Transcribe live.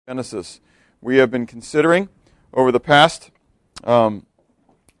Genesis. We have been considering over the past 2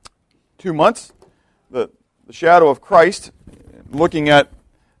 months the shadow of Christ, looking at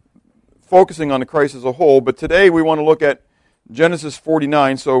focusing on the Christ as a whole. But today we want to look at Genesis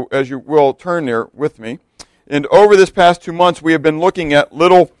 49, so as you will turn there with me. And over this past 2 months we have been looking at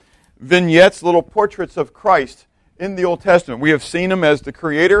little vignettes, little portraits of Christ in the Old Testament. We have seen him as the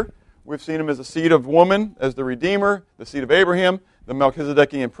Creator. We've seen him as the seed of woman, as the Redeemer, the seed of Abraham, the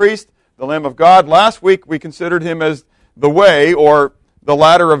Melchizedekian priest, the Lamb of God. Last week we considered him as the way, or the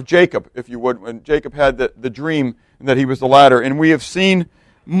ladder of Jacob, if you would, when Jacob had the dream that he was the ladder. And we have seen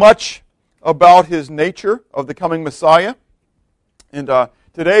much about his nature of the coming Messiah. And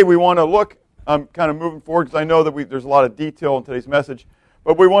today we want to look, I'm kind of moving forward because I know that there's a lot of detail in today's message,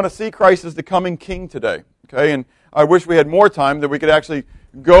 but we want to see Christ as the coming King today. Okay, and I wish we had more time that we could actually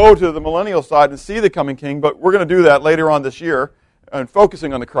go to the millennial side and see the coming King, but we're going to do that later on this year, and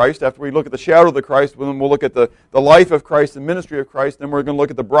focusing on the Christ. After we look at the shadow of the Christ, then we'll look at the life of Christ, the ministry of Christ, then we're going to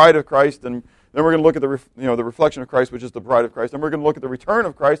look at the bride of Christ, and then we're going to look at the reflection of Christ, which is the bride of Christ, then we're going to look at the return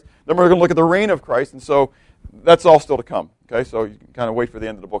of Christ, then we're going to look at the reign of Christ, and so that's all still to come. Okay, so you can kind of wait for the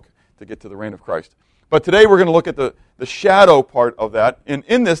end of the book to get to the reign of Christ. But today we're going to look at the shadow part of that, and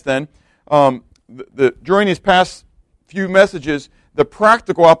in this then, during these past few messages, the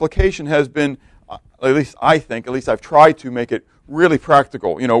practical application has been, at least I've tried to make it really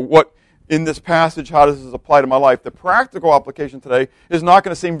practical. You know, what in this passage, how does this apply to my life? The practical application today is not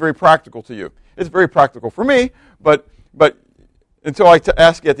going to seem very practical to you. It's very practical for me, but until I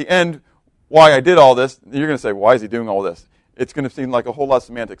ask you at the end why I did all this, you're going to say, why is he doing all this? It's going to seem like a whole lot of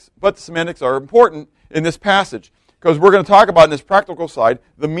semantics. But the semantics are important in this passage, because we're going to talk about in this practical side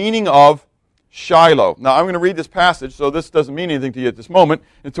the meaning of Shiloh. Now, I'm going to read this passage, so this doesn't mean anything to you at this moment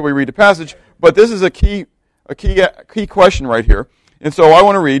until we read the passage, but this is a key question right here. And so I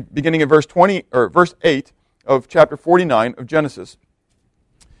want to read, beginning at verse 8 of chapter 49 of Genesis.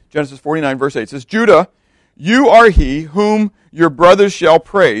 Genesis 49, verse 8 says, Judah, you are he whom your brothers shall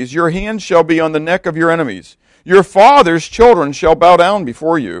praise. Your hand shall be on the neck of your enemies. Your father's children shall bow down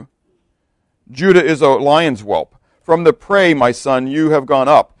before you. Judah is a lion's whelp. From the prey, my son, you have gone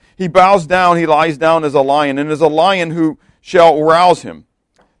up. He bows down, he lies down as a lion, and as a lion who shall rouse him.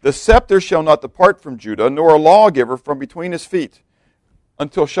 The scepter shall not depart from Judah, nor a lawgiver from between his feet,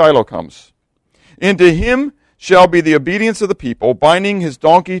 until Shiloh comes. And to him shall be the obedience of the people, binding his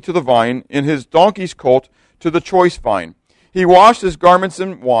donkey to the vine, and his donkey's colt to the choice vine. He washed his garments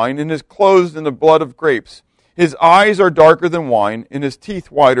in wine, and his clothes in the blood of grapes. His eyes are darker than wine, and his teeth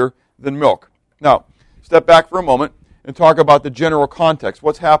whiter than milk. Now, step back for a moment and talk about the general context.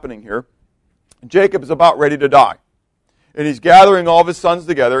 What's happening here? Jacob is about ready to die. And he's gathering all of his sons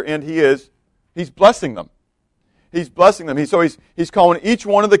together, and he's blessing them. He's blessing them. He's calling each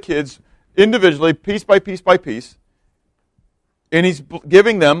one of the kids individually, piece by piece by piece, and he's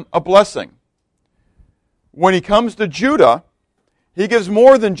giving them a blessing. When he comes to Judah, he gives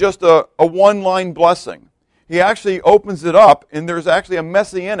more than just a one-line blessing. He actually opens it up, and there's actually a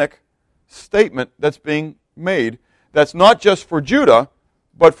messianic statement that's being made that's not just for Judah,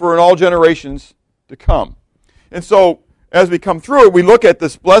 but for in all generations to come. And so, as we come through it, we look at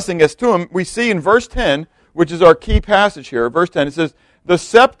this blessing as to him. We see in verse 10, which is our key passage here, verse 10, it says, the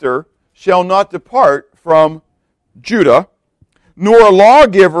scepter shall not depart from Judah, nor a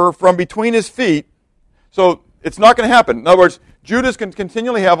lawgiver from between his feet. So, it's not going to happen. In other words, Judah can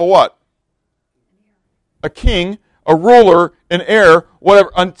continually have a what? A king, a ruler, an heir,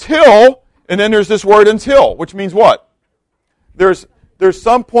 whatever, until... And then there's this word until, which means what? There's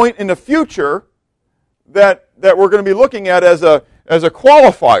some point in the future that we're going to be looking at as a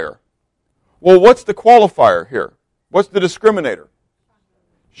qualifier. Well, what's the qualifier here? What's the discriminator?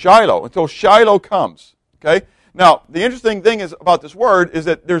 Shiloh, until Shiloh comes. Okay? Now, the interesting thing is about this word is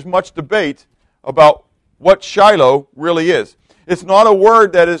that there's much debate about what Shiloh really is. It's not a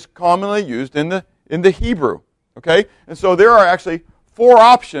word that is commonly used in the Hebrew. Okay? And so there are actually four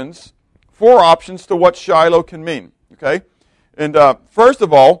options to what Shiloh can mean. Okay? And first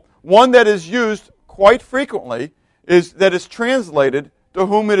of all, one that is used quite frequently is that it's translated to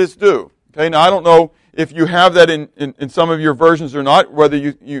whom it is due. Okay? Now, I don't know if you have that in some of your versions or not, whether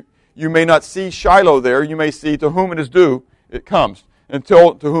you may not see Shiloh there. You may see to whom it is due, it comes.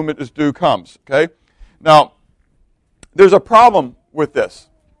 Until to whom it is due comes. Okay? Now, there's a problem with this.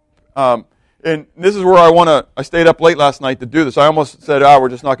 And this is where I stayed up late last night to do this. I almost said, we're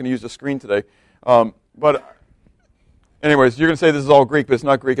just not going to use the screen today. But anyways, you're going to say this is all Greek, but it's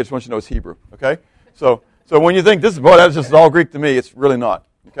not Greek. I just want you to know it's Hebrew. Okay? So when you think that's just all Greek to me, it's really not.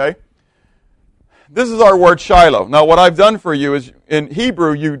 Okay? this is our word Shiloh. Now, what I've done for you is, in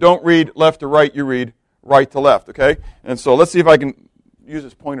Hebrew, you don't read left to right, you read right to left, okay? And so let's see if I can use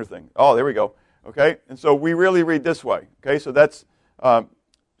this pointer thing. Oh, there we go, okay? And so we really read this way, okay? So that's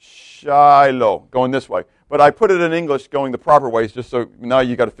Shiloh, going this way. But I put it in English going the proper ways, just so now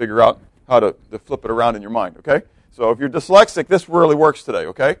you got to figure out how to flip it around in your mind, okay? So if you're dyslexic, this really works today,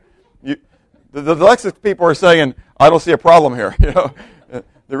 okay? The dyslexic people are saying, I don't see a problem here, you know?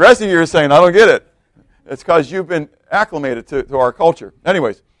 The rest of you are saying, I don't get it. It's because you've been acclimated to our culture.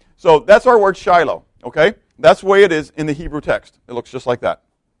 Anyways, so that's our word Shiloh, okay? That's the way it is in the Hebrew text. It looks just like that,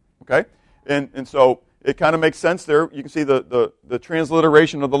 okay? And so it kind of makes sense there. You can see the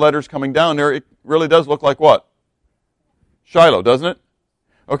transliteration of the letters coming down there. It really does look like what? Shiloh, doesn't it?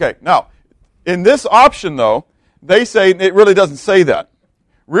 Okay, now, in this option, though, they say it really doesn't say that.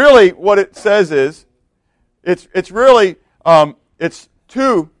 Really, what it says is, it's really, it's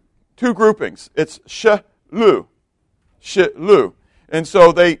two groupings. It's Shiloh, Shiloh, and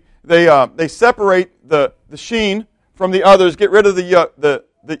so they separate the sheen from the others. Get rid of the yod.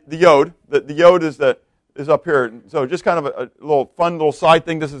 The yod is up here. So just kind of a little fun little side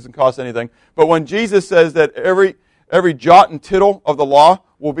thing. This doesn't cost anything. But when Jesus says that every jot and tittle of the law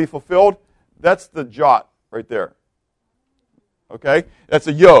will be fulfilled, that's the jot right there. Okay, that's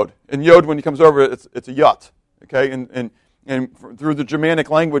a yod, and yod when he comes over, it's a yot. Okay, and through the Germanic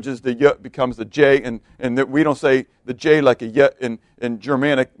languages, the yot becomes the j, and we don't say the j like a yet in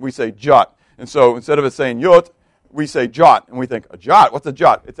Germanic. We say jot, and so instead of it saying yot, we say jot, and we think a jot. What's a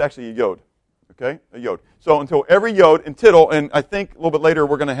jot? It's actually a yod. Okay, a yod. So until every yod and tittle, and I think a little bit later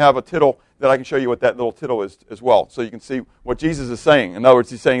we're going to have a tittle that I can show you what that little tittle is as well, so you can see what Jesus is saying. In other words,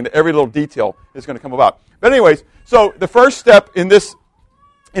 he's saying that every little detail is going to come about. But anyways, so the first step in this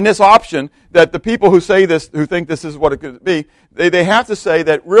option, that the people who say this, who think this is what it could be, they have to say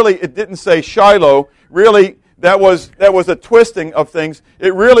that really it didn't say Shiloh. Really, that was a twisting of things.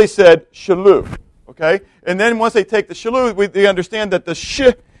 It really said Shiloh. Okay, and then once they take the Shiloh, they understand that the sh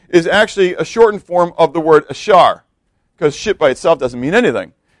is actually a shortened form of the word ashar, because shit by itself doesn't mean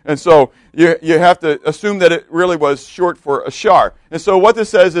anything. And so you have to assume that it really was short for ashar. And so what this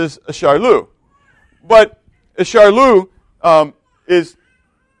says is asharlu. But asharlu is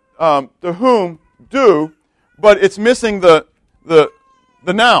to whom, do, but it's missing the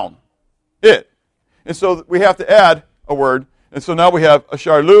noun, it. And so we have to add a word. And so now we have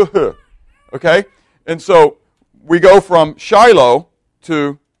asharlu, okay? And so we go from Shiloh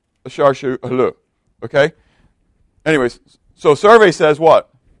to asharshu, okay? Anyways, so survey says what?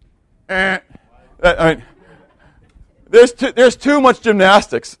 I mean, there's too much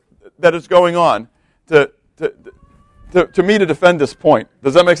gymnastics that is going on to me to defend this point.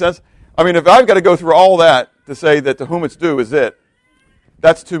 Does that make sense? I mean, if I've got to go through all that to say that to whom it's due is it,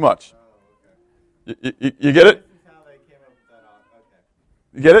 that's too much. You get it?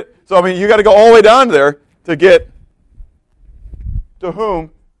 You get it? So I mean, you got to go all the way down there to get to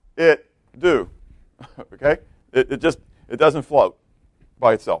whom it due. Okay? It doesn't float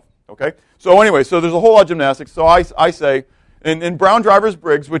by itself. Okay? So anyway, so there's a whole lot of gymnastics. So I say, in Brown Driver's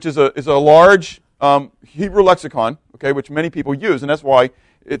Briggs, which is a large Hebrew lexicon, okay, which many people use, and that's why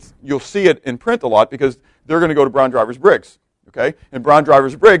you'll see it in print a lot, because they're going to go to Brown Driver's Briggs. Okay? And Brown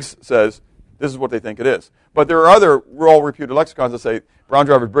Driver's Briggs says this is what they think it is. But there are other well-reputed lexicons that say Brown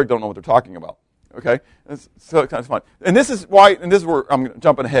Driver's Briggs don't know what they're talking about. Okay? So it's kind of fun. And this is why, and this is where I'm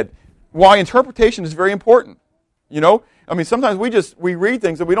jumping ahead, why interpretation is very important. You know? I mean, sometimes we read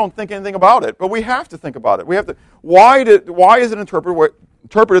things and we don't think anything about it, but we have to think about it. We have to. Why is it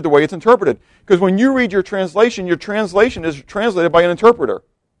interpreted the way it's interpreted? Because when you read your translation is translated by an interpreter.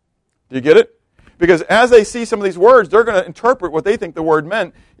 Do you get it? Because as they see some of these words, they're going to interpret what they think the word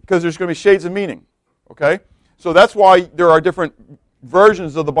meant, because there's going to be shades of meaning. Okay? So that's why there are different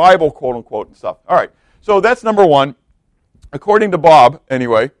versions of the Bible, quote unquote, and stuff. All right. So that's number one. According to Bob,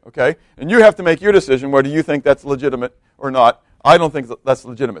 anyway, okay? And you have to make your decision whether you think that's legitimate or not. I don't think that's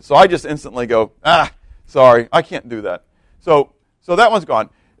legitimate. So I just instantly go, sorry, I can't do that. So that one's gone.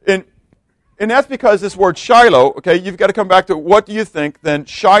 And that's because this word Shiloh, okay, you've got to come back to what do you think then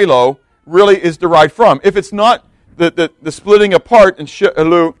Shiloh really is derived from. If it's not the splitting apart in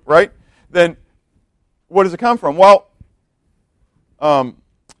Shiloh, right, then what does it come from? Well,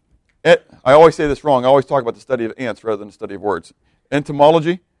 I always say this wrong. I always talk about the study of ants rather than the study of words.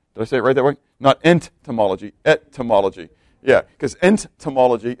 Entomology. Did I say it right that way? Not entomology. Etymology. Yeah, because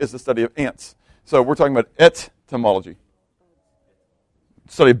entomology is the study of ants. So we're talking about etymology.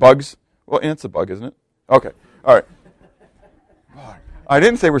 Study of bugs. Well, ant's a bug, isn't it? Okay. All right. I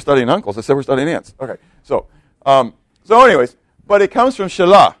didn't say we're studying uncles. I said we're studying ants. Okay. So anyways, but it comes from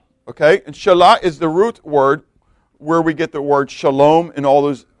Shiloh. Okay? And Shelah is the root word where we get the word shalom and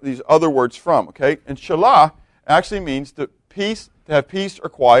all these other words from. Okay? And Shelah actually means to have peace or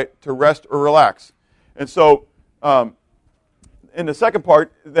quiet, to rest or relax. And so, in the second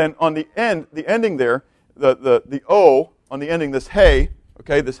part, then on the ending there, the O on the ending, this hey,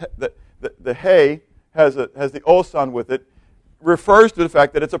 okay, the hey has the O sound with it, refers to the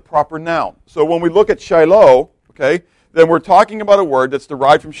fact that it's a proper noun. So when we look at Shiloh, okay, then we're talking about a word that's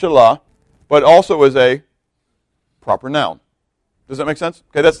derived from Shelah, but also is a proper noun. Does that make sense?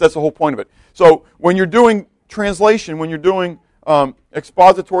 Okay, that's the whole point of it. So when you're doing translation, when you're doing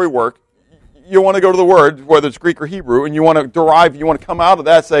expository work, you want to go to the word, whether it's Greek or Hebrew, and you want to come out of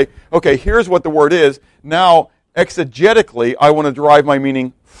that, say, okay, here's what the word is. Now, exegetically, I want to derive my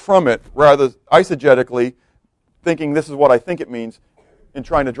meaning from it, rather eisegetically, thinking this is what I think it means, and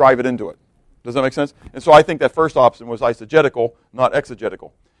trying to drive it into it. Does that make sense? And so I think that first option was eisegetical, not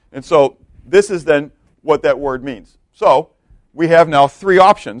exegetical. And so this is then what that word means. So we have now three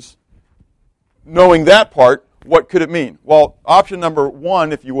options. Knowing that part, what could it mean? Well, option number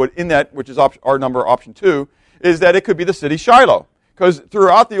one, if you would, in that, which is our number, option two, is that it could be the city Shiloh. Because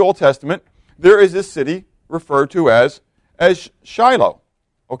throughout the Old Testament, there is this city referred to as Shiloh.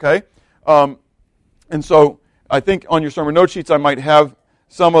 Okay? And so I think on your sermon note sheets I might have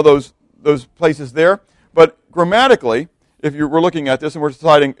some of those places there. But grammatically, if we're looking at this and we're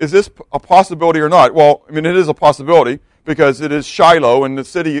deciding, is this a possibility or not? Well, I mean, it is a possibility because it is Shiloh and the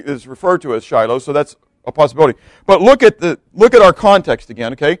city is referred to as Shiloh, so that's a possibility. But look at our context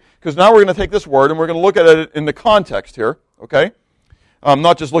again, okay? Because now we're going to take this word and we're going to look at it in the context here, okay?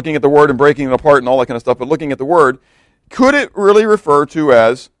 Not just looking at the word and breaking it apart and all that kind of stuff, but looking at the word. Could it really refer to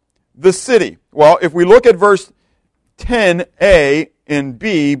as the city? Well, if we look at verse 10a and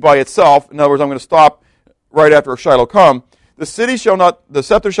b by itself, in other words, I'm going to stop right after Shiloh come. The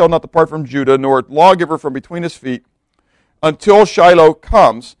scepter shall not depart from Judah, nor lawgiver from between his feet, until Shiloh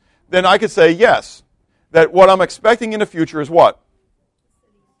comes. Then I could say yes, that what I'm expecting in the future is what?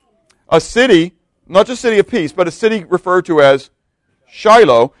 A city, not just city of peace, but a city referred to as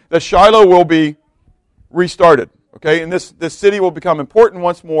Shiloh, that Shiloh will be restarted. Okay, and this city will become important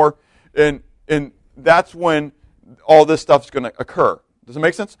once more, and that's when all this stuff's going to occur. Does it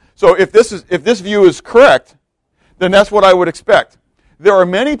make sense? So if this view is correct, then that's what I would expect. There are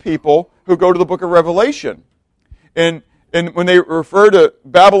many people who go to the book of Revelation, and when they refer to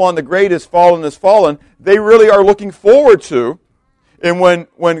Babylon the Great as fallen, they really are looking forward to, and when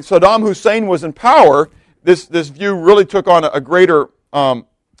Saddam Hussein was in power, this view really took on a greater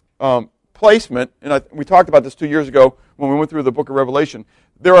placement, and we talked about this 2 years ago when we went through the book of Revelation.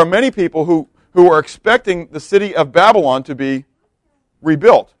 There are many people who are expecting the city of Babylon to be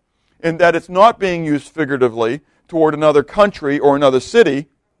rebuilt, and that it's not being used figuratively toward another country or another city,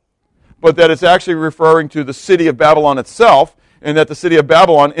 but that it's actually referring to the city of Babylon itself, and that the city of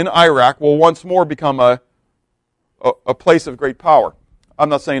Babylon in Iraq will once more become a place of great power. I'm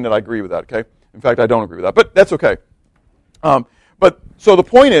not saying that I agree with that, okay? In fact, I don't agree with that, but that's okay. So the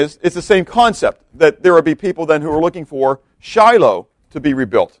point is, it's the same concept, that there will be people then who are looking for Shiloh to be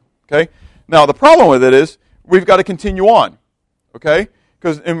rebuilt, okay? Now, the problem with it is, we've got to continue on, okay?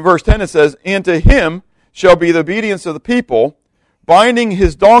 Because in verse 10 it says, and to him shall be the obedience of the people, binding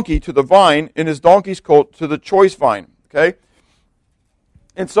his donkey to the vine, and his donkey's colt to the choice vine, okay?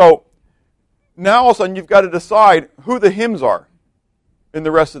 And so, now all of a sudden you've got to decide who the hymns are in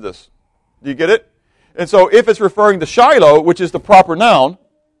the rest of this. Do you get it? And so if it's referring to Shiloh, which is the proper noun,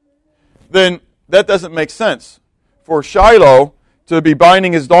 then that doesn't make sense. For Shiloh to be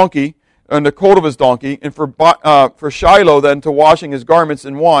binding his donkey and the colt of his donkey, and for Shiloh then to washing his garments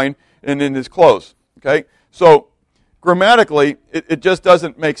in wine and in his clothes. Okay? So grammatically, it just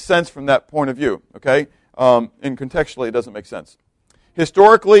doesn't make sense from that point of view. Okay? And contextually, it doesn't make sense.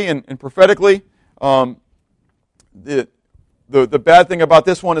 Historically and prophetically, the bad thing about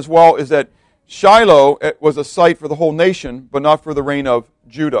this one as well is that Shiloh was a site for the whole nation, but not for the reign of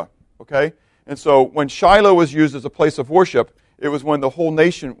Judah. Okay? And so when Shiloh was used as a place of worship, it was when the whole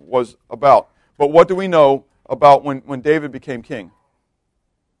nation was about. But what do we know about when David became king?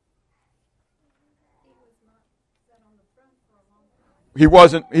 He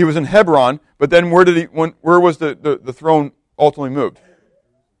wasn't. He was in Hebron, but then where was the throne ultimately moved?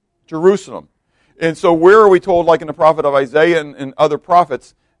 Jerusalem. And so where are we told, like in the prophet of Isaiah and other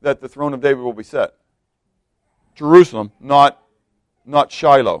prophets, that the throne of David will be set? Jerusalem, not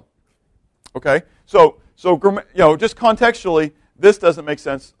Shiloh. Okay? So just contextually, this doesn't make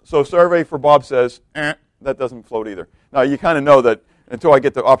sense. So survey for Bob says, that doesn't float either. Now you kind of know that until I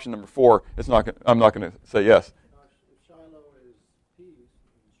get to option number 4, I'm not going to say yes. Shiloh is peace,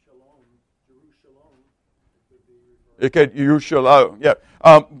 and It could, you shall, yeah.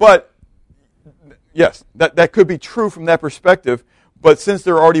 But, yes, that could be true from that perspective. But since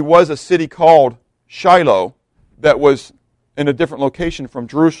there already was a city called Shiloh that was in a different location from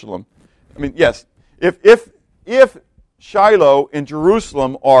Jerusalem, I mean, yes, if Shiloh and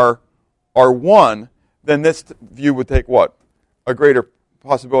Jerusalem are one, then this view would take what? A greater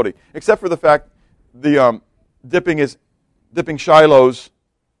possibility. Except for the fact the dipping Shiloh's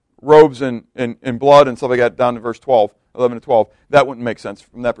robes in blood and stuff like that down to verse 12, 11 to 12, that wouldn't make sense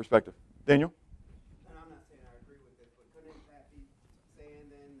from that perspective. Daniel? And I'm not saying I agree with it, but couldn't that be saying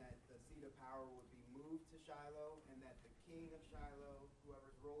then that the seat of power would be moved to Shiloh and that the king of Shiloh,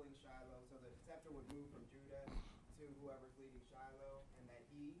 whoever's ruling Shiloh, so the scepter would move from Judah to whoever's leading Shiloh, and that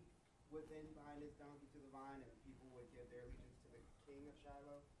he would then bind his donkey to the vine and people would give their allegiance to the king of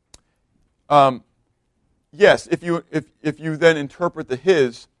Shiloh? Yes, if you then interpret the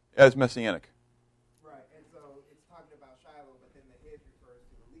his as messianic. Right, and so it's talking about Shiloh, but then the his refers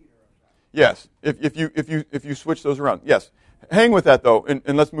to the leader of Shiloh. Yes, if you switch those around, yes. Hang with that though,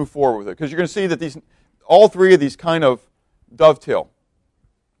 and let's move forward with it, because you're going to see that all three of these kind of dovetail.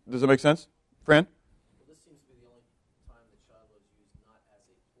 Does that make sense, Fran? Well, this seems to be the only time that Shiloh is used not as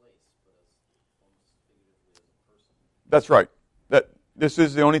a place, but as almost figuratively as a person. That's right. This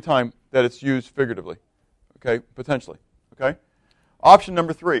is the only time that it's used figuratively. Okay, potentially. Okay. Option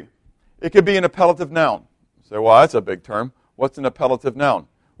number 3, it could be an appellative noun. You say, well, that's a big term. What's an appellative noun?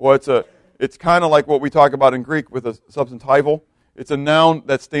 Well, it's kind of like what we talk about in Greek with a substantival. It's a noun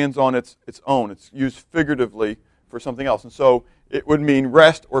that stands on its own. It's used figuratively for something else. And so it would mean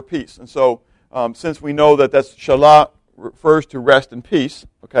rest or peace. And so since we know that that's Shalah refers to rest and peace,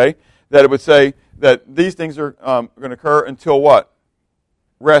 okay, that it would say that these things are going to occur until what?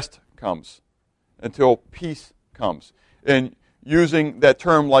 Rest comes. Until peace comes. And using that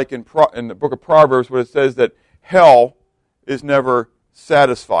term like in the book of Proverbs where it says that hell is never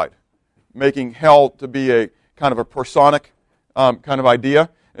satisfied, making hell to be a kind of a personic kind of idea.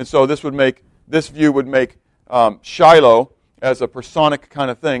 And so this view would make Shiloh as a personic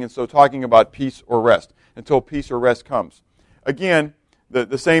kind of thing, and so talking about peace or rest, until peace or rest comes. Again,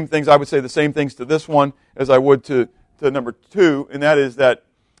 the same things, I would say the same things to this one as I would to number 2, and that is that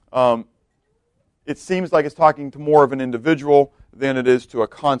it seems like it's talking to more of an individual than it is to a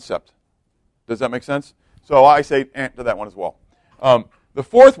concept. Does that make sense? So I say to that one as well. The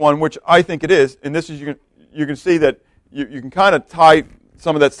fourth one, which I think it is, and this is you can see that you can kind of tie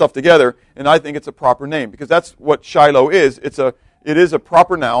some of that stuff together, and I think it's a proper name because that's what Shiloh is. It is a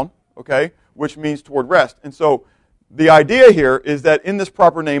proper noun, okay, which means toward rest. And so the idea here is that in this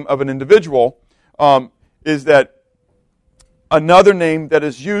proper name of an individual is that another name that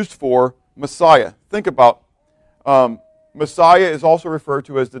is used for Messiah. Think about Messiah is also referred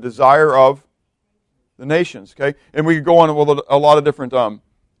to as the desire of the nations. Okay, and we could go on with a lot of different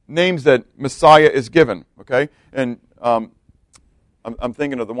names that Messiah is given. Okay, and I'm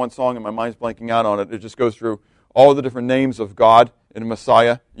thinking of the one song and my mind's blanking out on it. It just goes through all the different names of God in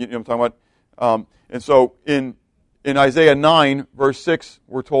Messiah. You know what I'm talking about? And so in Isaiah 9 verse 6,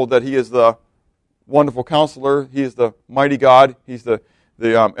 we're told that He is the wonderful Counselor. He is the mighty God. He's the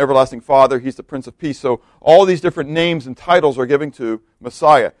everlasting Father. He's the Prince of Peace. So all these different names and titles are given to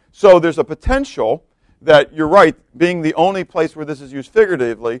Messiah. So there's a potential that you're right, being the only place where this is used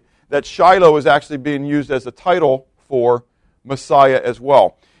figuratively, that Shiloh is actually being used as a title for Messiah as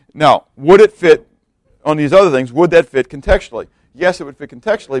well. Now, would it fit on these other things? Would that fit contextually? Yes, it would fit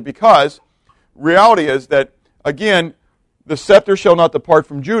contextually because reality is that, again, the scepter shall not depart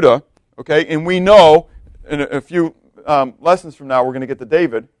from Judah, okay, and we know in a few lessons from now, we're going to get to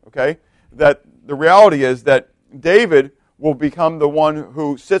David, okay, that the reality is that David will become the one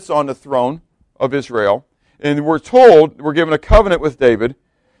who sits on the throne of Israel. And we're told, we're given a covenant with David,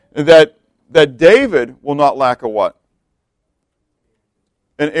 that David will not lack a what?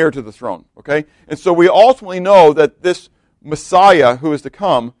 An heir to the throne, okay? And so we ultimately know that this Messiah who is to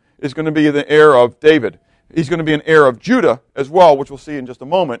come is going to be the heir of David. He's going to be an heir of Judah as well, which we'll see in just a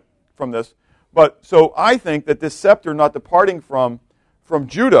moment from this. But so I think that this scepter not departing from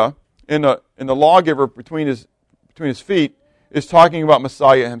Judah in the lawgiver between his feet is talking about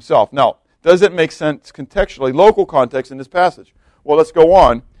Messiah himself. Now, does it make sense contextually, local context in this passage? Well, let's go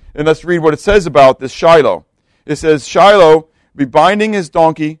on and let's read what it says about this Shiloh. It says, Shiloh be binding his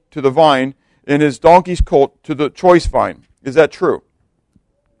donkey to the vine and his donkey's colt to the choice vine. Is that true?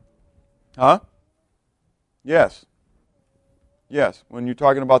 Huh? Yes. Yes. When you're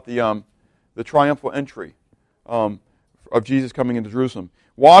talking about the triumphal entry of Jesus coming into Jerusalem.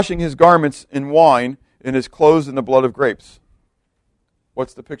 Washing his garments in wine and his clothes in the blood of grapes.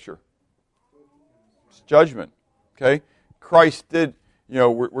 What's the picture? It's judgment. Okay? Christ did,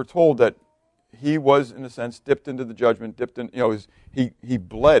 we're told that he was, in a sense, dipped into the judgment, he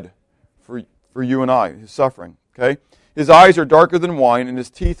bled for you and I, his suffering. Okay? His eyes are darker than wine, and his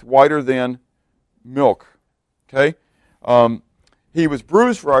teeth whiter than milk. Okay? He was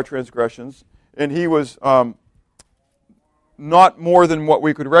bruised for our transgressions, and he was not more than what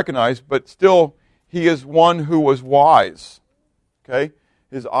we could recognize, but still, he is one who was wise. Okay?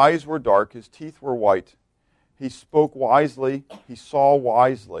 His eyes were dark, his teeth were white. He spoke wisely, he saw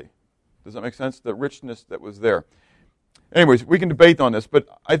wisely. Does that make sense? The richness that was there. Anyways, we can debate on this, but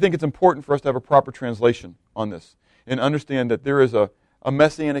I think it's important for us to have a proper translation on this and understand that there is a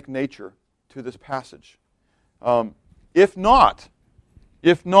messianic nature to this passage. If not,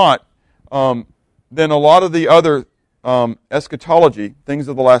 then a lot of the other eschatology, things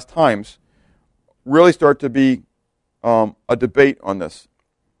of the last times, really start to be a debate on this.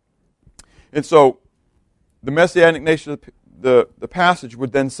 And so, the messianic nature of the passage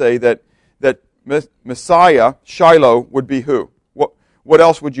would then say that Messiah, Shiloh, would be who? What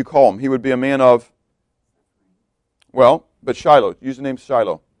else would you call him? He would be a man of, but Shiloh, use the name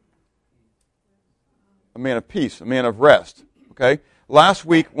Shiloh. A man of peace, a man of rest. Okay? Last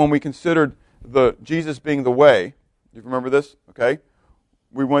week, when we considered Jesus being the way, you remember this? Okay?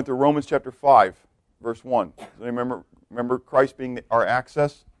 We went to Romans chapter 5, verse 1. Does anyone remember Christ being our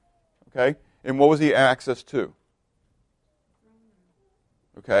access? Okay? And what was he access to?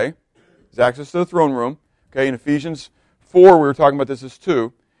 Okay? His access to the throne room. Okay, in Ephesians 4, we were talking about this as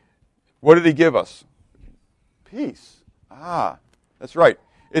 2. What did he give us? Peace. That's right.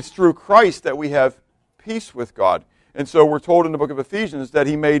 It's through Christ that we have peace with God. And so we're told in the book of Ephesians that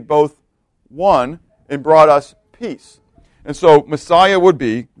he made both one and brought us peace. And so Messiah would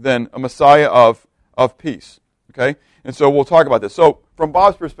be then a Messiah of peace. Okay? And so we'll talk about this. So from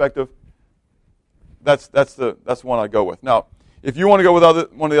Bob's perspective, that's the one I go with. Now, if you want to go with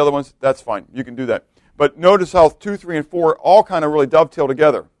one of the other ones, that's fine. You can do that. But notice how 2, 3, and 4 all kind of really dovetail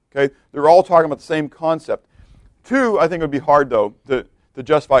together. Okay? They're all talking about the same concept. 2, I think, would be hard, though, to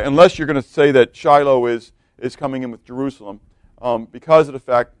justify, unless you're going to say that Shiloh is coming in with Jerusalem, because of the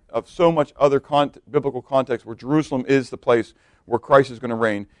fact of so much other biblical context where Jerusalem is the place where Christ is going to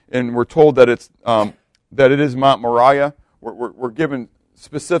reign. And we're told that it is Mount Moriah. We're given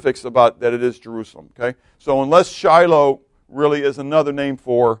specifics about that it is Jerusalem. Okay, so unless Shiloh really is another name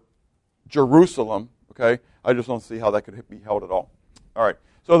for Jerusalem, okay, I just don't see how that could be held at all. All right.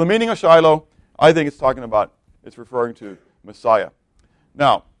 So the meaning of Shiloh, I think it's referring to Messiah.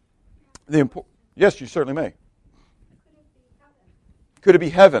 Now, yes, you certainly may. Could it be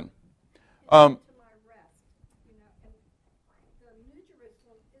heaven? To my rest, and the New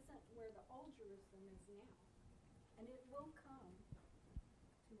Jerusalem isn't where the old Jerusalem is now, and it will come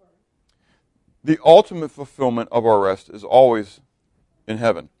to earth. The ultimate fulfillment of our rest is always in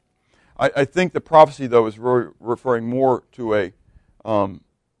heaven. I think the prophecy, though, is referring more to a,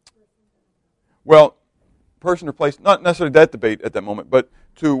 person or place, not necessarily that debate at that moment, but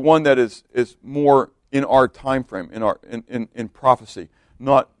to one that is more in our time frame, in prophecy,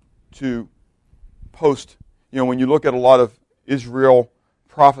 not to post. When you look at a lot of Israel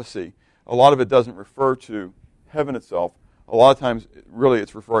prophecy, a lot of it doesn't refer to heaven itself. A lot of times, really,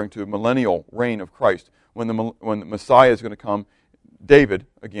 it's referring to millennial reign of Christ, when the Messiah is going to come, David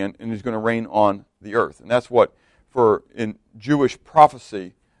again, and he's going to reign on the earth. And that's what, in Jewish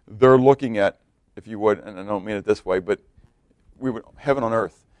prophecy, they're looking at, if you would, and I don't mean it this way, but heaven on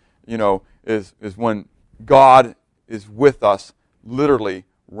earth, is when God is with us, literally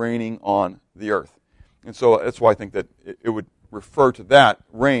reigning on the earth. And so that's why I think that it would refer to that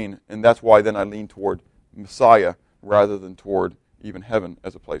reign, and that's why then I lean toward Messiah rather than toward even heaven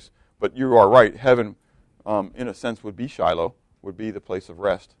as a place. But you are right, heaven, in a sense, would be Shiloh, would be the place of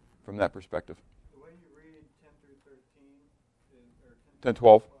rest from that perspective. The way you read 10 through 13, or 10,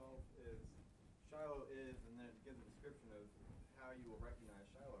 12. Is Shiloh is, and then it gives a description of how you will recognize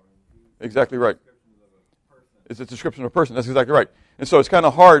Shiloh. Exactly right. It's a description of a person. That's exactly right. And so it's kind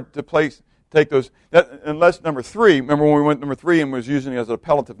of hard to take those, unless number 3, remember when we went number 3 and was using it as an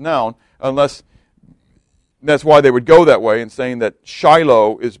appellative noun, unless that's why they would go that way and saying that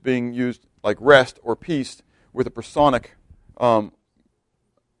Shiloh is being used like rest or peace with a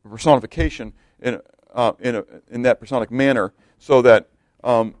personification in that personic manner, so that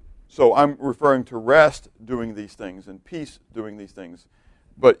so I'm referring to rest doing these things and peace doing these things,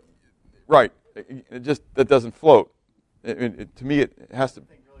 but right, it just that doesn't float. To me, it has to. I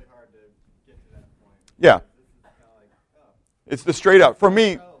think really hard to get to that point. Yeah, this is kind of like, it's the straight out for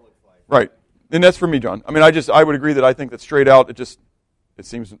me. Right. And that's for me, John. I mean, I would agree that I think that straight out, it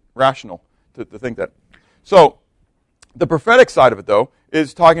seems rational to think that. So, The prophetic side of it, though,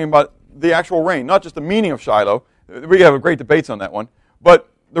 is talking about the actual reign, not just the meaning of Shiloh. We have great debates on that one. But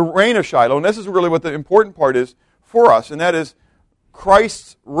the reign of Shiloh, and this is really what the important part is for us, and that is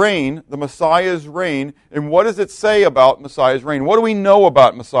Christ's reign, the Messiah's reign. And what does it say about Messiah's reign? What do we know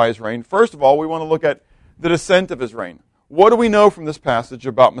about Messiah's reign? First of all, we want to look at the descent of his reign. What do we know from this passage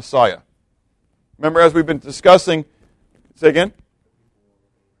about Messiah? Remember, as we've been discussing, say again?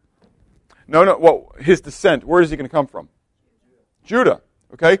 No, well, his descent, where is he going to come from? Judah.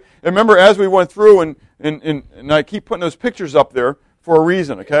 Okay? And remember, as we went through, and I keep putting those pictures up there for a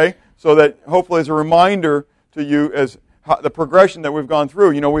reason, okay? So that hopefully as a reminder to you as the progression that we've gone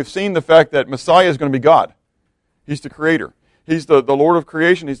through. You know, we've seen the fact that Messiah is going to be God. He's the creator. He's the Lord of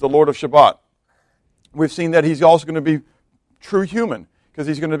creation. He's the Lord of Shabbat. We've seen that he's also going to be true human because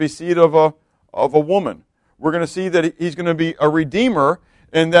he's going to be seed of a woman. We're going to see that he's going to be a redeemer,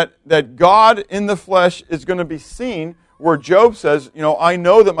 and that God in the flesh is going to be seen, where Job says, you know, I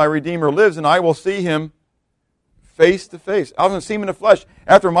know that my Redeemer lives, and I will see him face to face. I'm going to see him in the flesh.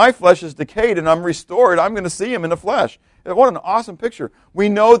 After my flesh is decayed and I'm restored, I'm going to see him in the flesh. What an awesome picture. We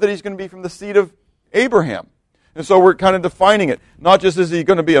know that he's going to be from the seed of Abraham. And so we're kind of defining it. Not just is he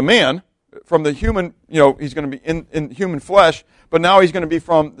going to be a man, from the human, you know, he's going to be in human flesh, but now he's going to be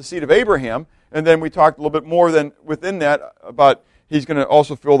from the seed of Abraham. And then we talked a little bit more than within that about he's going to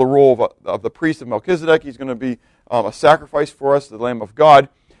also fill the role of the priest of Melchizedek. He's going to be a sacrifice for us, the Lamb of God.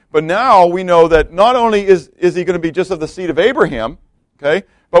 But now we know that not only is he going to be just of the seed of Abraham, okay,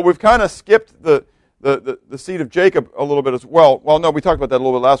 but we've kind of skipped the seed of Jacob a little bit as well. Well, no, we talked about that a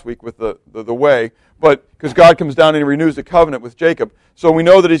little bit last week with the way, but because God comes down and he renews the covenant with Jacob. So we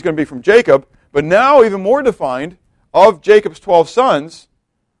know that he's going to be from Jacob, but now even more defined, of Jacob's 12 sons,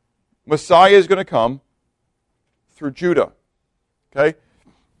 Messiah is going to come through Judah. Okay?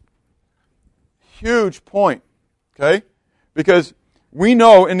 Huge point. Okay? Because we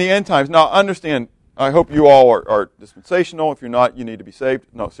know in the end times, now understand, I hope you all are dispensational. If you're not, you need to be saved.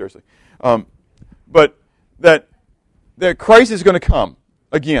 No, seriously. But that Christ is going to come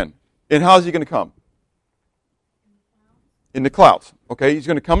again. And how is he going to come? In the clouds. Okay? He's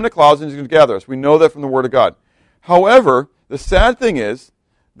going to come in the clouds and he's going to gather us. We know that from the Word of God. However, the sad thing is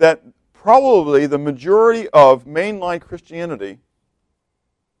that probably the majority of mainline Christianity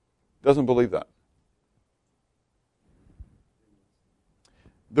doesn't believe that.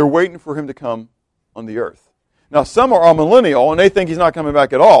 They're waiting for him to come on the earth. Now, some are amillennial, and they think he's not coming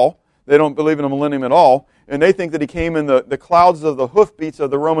back at all. They don't believe in a millennium at all, and they think that he came in the clouds of the hoofbeats of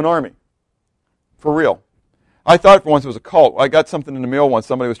the Roman army. For real. I thought for once it was a cult. I got something in the mail once.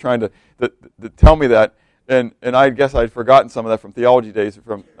 Somebody was trying to tell me that, and I guess I'd forgotten some of that from theology days,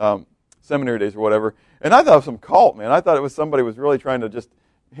 from seminary days or whatever. And I thought it was some cult, man. I thought it was somebody was really trying to just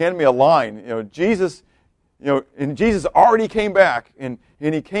hand me a line. You know, Jesus, you know, and Jesus already came back, and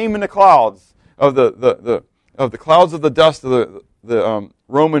he came in the clouds of the clouds of the dust of the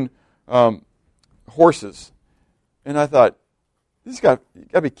Roman horses. And I thought, you got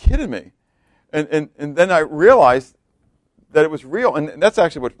to be kidding me. And then I realized that it was real, and that's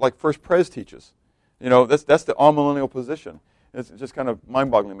actually what like First Pres teaches. You know, that's the amillennial position. It's just kind of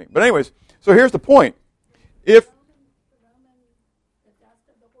mind-boggling to me. But anyways, so here's the point.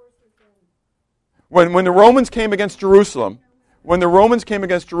 When the Romans came against Jerusalem, and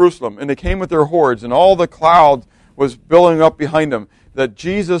they came with their hordes, and all the cloud was billowing up behind them, that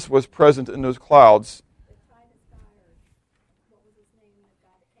Jesus was present in those clouds.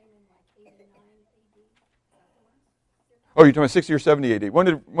 Oh, you're talking about 60 or 70 AD. When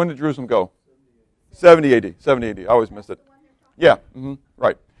did Jerusalem go? 70 AD. 70 AD. I always missed it. Yeah,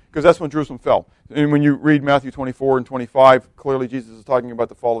 right. Because that's when Jerusalem fell. And when you read Matthew 24 and 25, clearly Jesus is talking about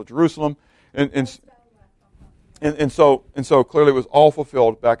the fall of Jerusalem. And so clearly it was all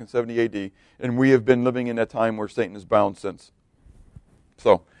fulfilled back in 70 AD. And we have been living in that time where Satan is bound since.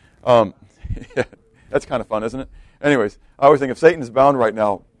 So, yeah, that's kind of fun, isn't it? Anyways, I always think if Satan is bound right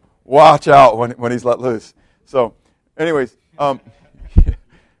now, watch out when he's let loose. So, anyways,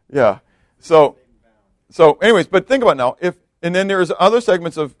 yeah. So anyways, but think about it now. And then there's other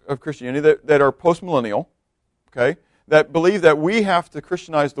segments of Christianity that are post-millennial, okay, that believe that we have to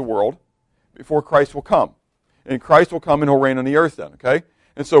Christianize the world before Christ will come. And Christ will come and he'll reign on the earth then, okay?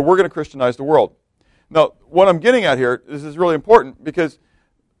 And so we're going to Christianize the world. Now, what I'm getting at here, this is really important because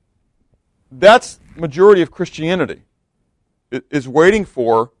that's majority of Christianity is waiting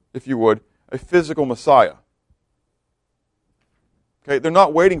for, if you would, a physical Messiah. Okay, they're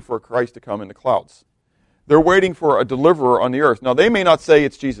not waiting for Christ to come in the clouds. They're waiting for a deliverer on the earth. Now, they may not say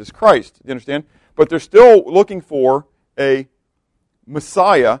it's Jesus Christ, you understand? But they're still looking for a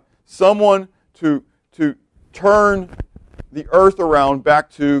Messiah, someone to turn the earth around back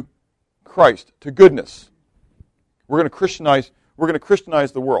to Christ, to goodness. We're going to Christianize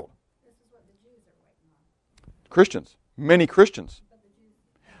the world. This is what the Jews are waiting on. Christians, many Christians. But the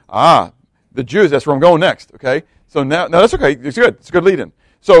Jews, The Jews, that's where I'm going next, okay? So now that's okay. It's good. It's a good lead-in.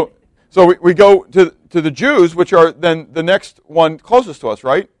 So we go to the Jews, which are then the next one closest to us,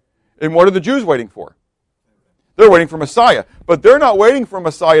 right? And what are the Jews waiting for? They're waiting for Messiah. But they're not waiting for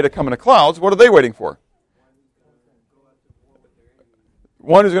Messiah to come in the clouds. What are they waiting for?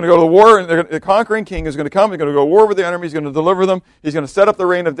 One who's going to go to the war, and the conquering king is going to come. He's going to go to war with the enemy. He's going to deliver them. He's going to set up the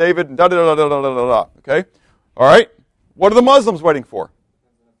reign of David, and da-da-da-da-da-da-da-da. Okay? All right? What are the Muslims waiting for?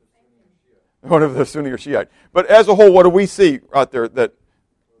 One of the Sunni or Shiite. But as a whole, what do we see out there that...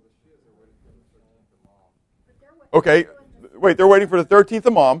 Okay, wait, they're waiting for the 13th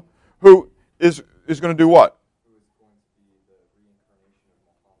Imam, who is going to do what?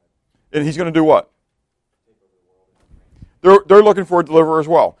 And he's going to do what? They're looking for a deliverer as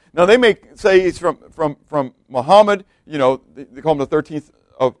well. Now, they may say he's from Muhammad, they call him the 13th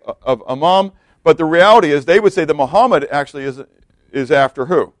of Imam, but the reality is they would say that Muhammad actually is after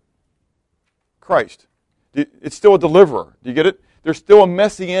who? Christ. It's still a deliverer. Do you get it? There's still a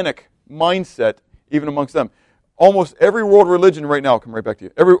messianic mindset even amongst them. Almost every world religion right now, I'll come right back to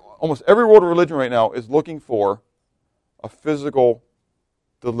you. Almost every world religion right now is looking for a physical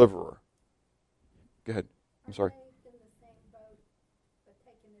deliverer. Go ahead. I'm sorry. Are they in the same boat, but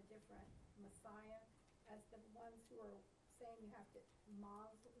taking a different Messiah as the ones who are saying you have to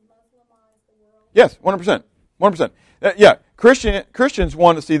Muslimize the world? Yes, 100%. 100%. Christians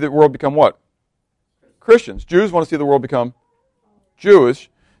want to see the world become what? Christians. Jews want to see the world become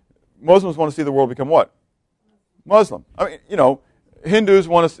Jewish. Muslims want to see the world become what? Muslim. Hindus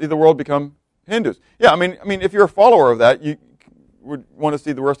want to see the world become Hindus. Yeah, I mean, if you're a follower of that, you would want to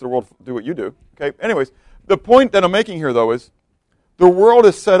see the rest of the world do what you do. Okay. Anyways, the point that I'm making here, though, is the world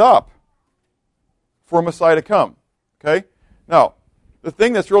is set up for a Messiah to come. Okay. Now, the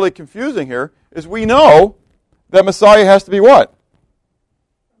thing that's really confusing here is we know that Messiah has to be what?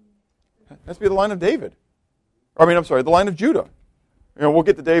 It has to be the line of David. The line of Judah. We'll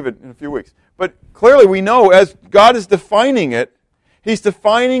get to David in a few weeks. But clearly we know as God is defining it, He's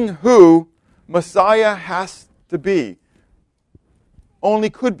defining who Messiah has to be.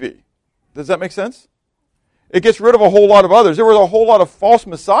 Only could be. Does that make sense? It gets rid of a whole lot of others. There were a whole lot of false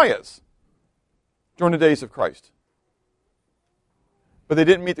messiahs during the days of Christ. But they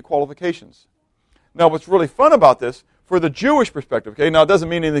didn't meet the qualifications. Now what's really fun about this, for the Jewish perspective, okay, now it doesn't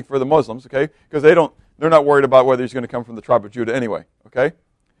mean anything for the Muslims, okay, because they're not worried about whether he's going to come from the tribe of Judah anyway, okay?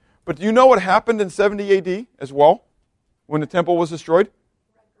 But do you know what happened in 70 AD as well, when the temple was destroyed?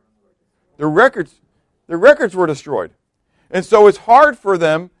 The records were destroyed. And so it's hard for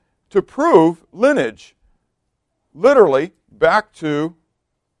them to prove lineage, literally, back to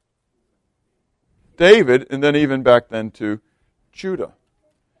David, and then even back then to Judah.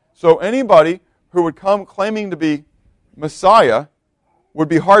 So anybody who would come claiming to be Messiah would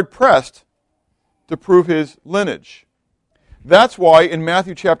be hard-pressed to prove his lineage. That's why in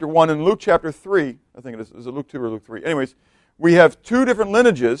Matthew chapter 1 and Luke chapter 3, I think it is it Luke 2 or Luke 3? Anyways, we have two different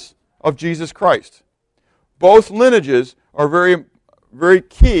lineages of Jesus Christ. Both lineages are very, very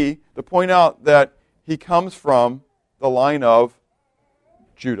key to point out that he comes from the line of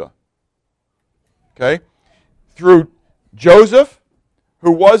Judah. Okay? Through Joseph,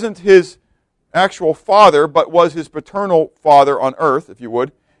 who wasn't his actual father, but was his paternal father on earth, if you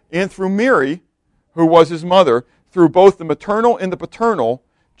would, and through Mary, who was his mother, through both the maternal and the paternal,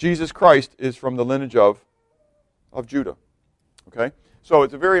 Jesus Christ is from the lineage of Judah. Okay? So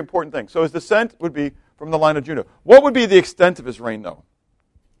it's a very important thing. So his descent would be from the line of Judah. What would be the extent of his reign, though?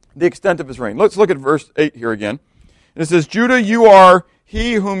 The extent of his reign. Let's look at verse 8 here again. And it says, Judah, you are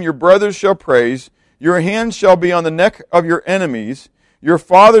he whom your brothers shall praise. Your hands shall be on the neck of your enemies. Your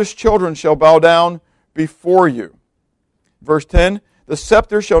father's children shall bow down before you. Verse 10, the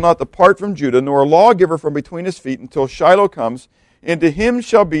scepter shall not depart from Judah, nor a lawgiver from between his feet, until Shiloh comes, and to him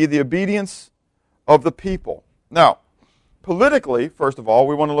shall be the obedience of the people. Now, politically, first of all,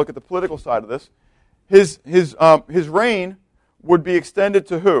 we want to look at the political side of this. His reign would be extended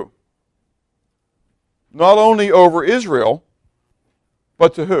to who? Not only over Israel,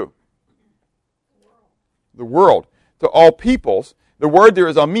 but to who? The world. To all peoples. The word there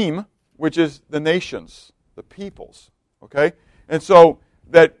is amim, which is the nations, the peoples. Okay? And so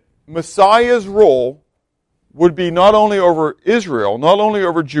that Messiah's role would be not only over Israel, not only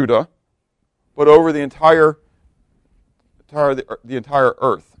over Judah, but over the entire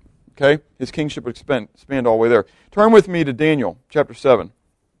earth. Okay? His kingship would expand all the way there. Turn with me to Daniel chapter 7.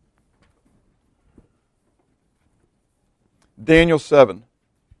 Daniel 7.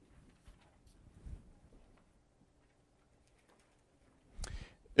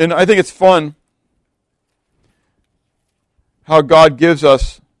 And I think it's fun how God gives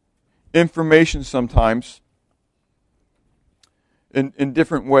us information sometimes in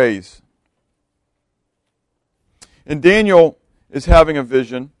different ways. And Daniel is having a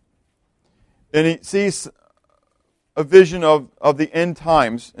vision, and he sees a vision of the end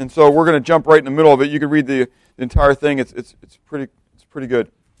times. And so we're going to jump right in the middle of it. You can read the entire thing. It's pretty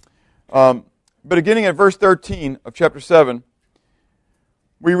good. But beginning at verse 13 of chapter 7,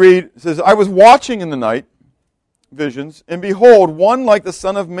 we read, it says, I was watching in the night visions, and behold, one like the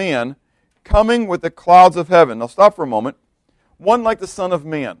Son of Man coming with the clouds of heaven. Now stop for a moment. One like the Son of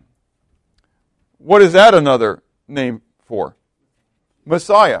Man. What is that another name for?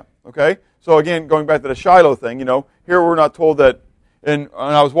 Messiah. Okay? So again, going back to the Shiloh thing, here we're not told that, and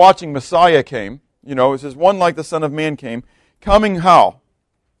I was watching Messiah came, it says one like the Son of Man came, coming how?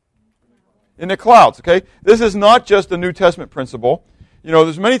 In the clouds, okay? This is not just a New Testament principle.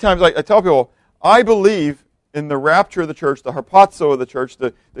 There's many times I tell people, I believe in the rapture of the church, the harpazo of the church,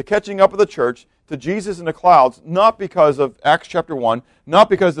 the catching up of the church to Jesus in the clouds, not because of Acts chapter 1, not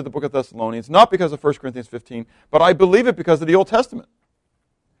because of the book of Thessalonians, not because of 1 Corinthians 15, but I believe it because of the Old Testament.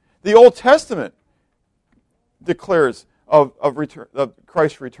 The Old Testament declares of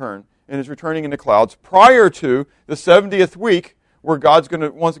Christ's return and his returning in the clouds prior to the 70th week where God's going to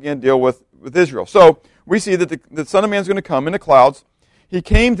once again deal with Israel. So we see that the Son of Man is going to come in the clouds. He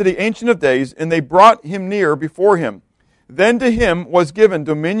came to the Ancient of Days, and they brought him near before him. Then to him was given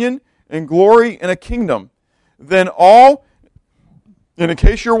dominion and glory and a kingdom. Then all, and in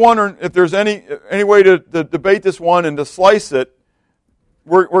case you're wondering if there's any way to debate this one and to slice it,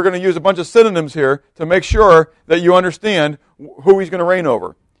 we're going to use a bunch of synonyms here to make sure that you understand who he's going to reign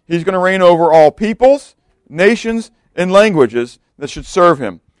over. He's going to reign over all peoples, nations, and languages that should serve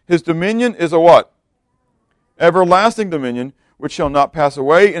him. His dominion is a what? Everlasting dominion, which shall not pass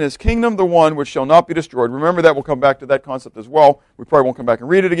away, and his kingdom the one which shall not be destroyed. Remember that, we'll come back to that concept as well. We probably won't come back and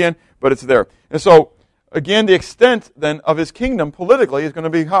read it again, but it's there. And so, again, the extent then of his kingdom politically is going to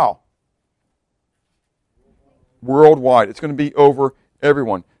be how? Worldwide. It's going to be over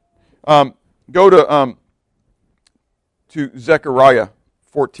everyone. Go to Zechariah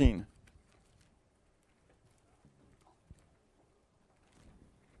 14.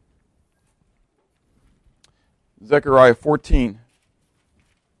 Zechariah 14.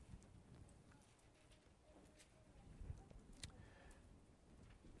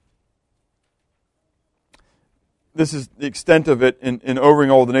 This is the extent of it in overing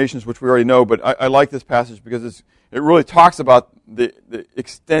all the nations, which we already know, but I like this passage because it really talks about the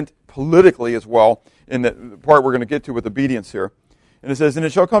extent politically as well in the part we're going to get to with obedience here. And it says, and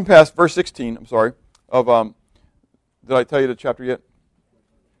it shall come past, verse 16, I'm sorry, of, did I tell you the chapter yet?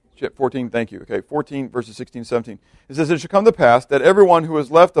 14, thank you. Okay, 14 verses 16, 17. It says, it shall come to pass that everyone who is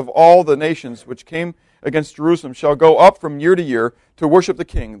left of all the nations which came against Jerusalem shall go up from year to year to worship the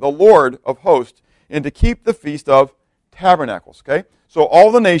King, the Lord of hosts, and to keep the feast of tabernacles. Okay, so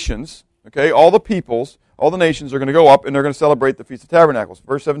all the nations, okay, all the peoples, all the nations are going to go up and they're going to celebrate the Feast of Tabernacles.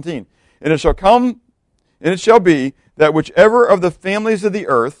 Verse 17. And it shall come, and it shall be that whichever of the families of the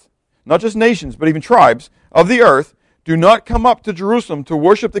earth, not just nations, but even tribes of the earth, do not come up to Jerusalem to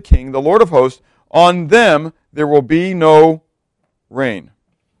worship the King, the Lord of hosts, on them there will be no rain.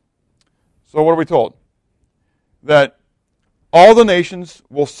 So what are we told? That all the nations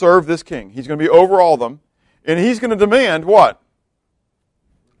will serve this King. He's going to be over all of them. And he's going to demand what?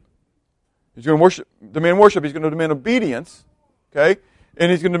 He's going to demand worship. He's going to demand obedience. Okay? And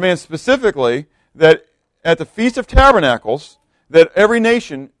he's going to demand specifically that at the Feast of Tabernacles, that every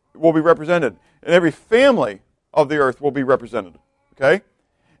nation will be represented. And every family of the earth will be represented. Okay?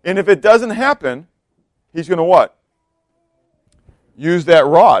 And if it doesn't happen, he's going to what? Use that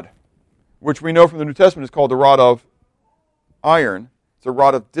rod, which we know from the New Testament is called the rod of iron. It's a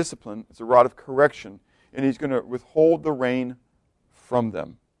rod of discipline. It's a rod of correction. And he's going to withhold the rain from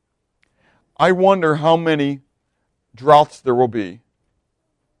them. I wonder how many droughts there will be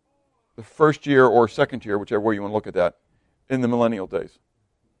the first year or second year, whichever way you want to look at that, in the millennial days.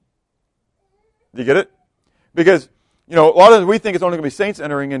 Do you get it? Because, a lot of we think it's only going to be saints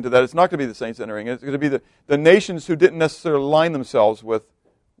entering into that. It's not going to be the saints entering. It's going to be the nations who didn't necessarily align themselves with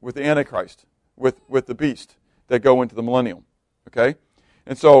the Antichrist, with the beast that go into the millennium. Okay?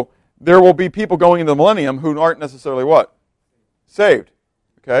 And so there will be people going into the millennium who aren't necessarily what? Saved.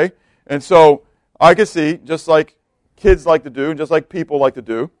 Okay? And so I can see, just like kids like to do, just like people like to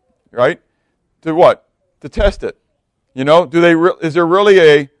do, right? To what? To test it. Is there really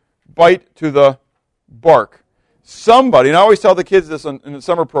a bite to the bark somebody, and I always tell the kids this in the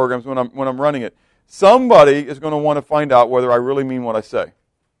summer programs when I'm running it, somebody is going to want to find out whether I really mean what I say.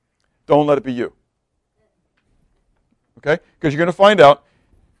 Don't let it be you. Okay? Because you're going to find out.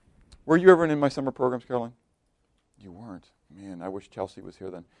 Were you ever in my summer programs, Caroline? You weren't. Man, I wish Chelsea was here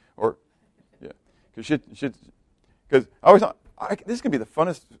then. Or, yeah. Because I always thought, this could be the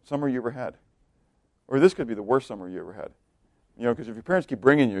funnest summer you ever had. Or this could be the worst summer you ever had. You know, because if your parents keep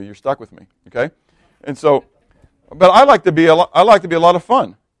bringing you, you're stuck with me. Okay? And so, but I like to be a lot of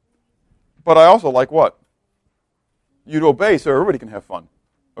fun. But I also like what? You to obey so everybody can have fun.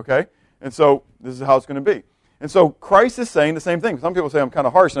 Okay? And so this is how it's going to be. And so Christ is saying the same thing. Some people say I'm kind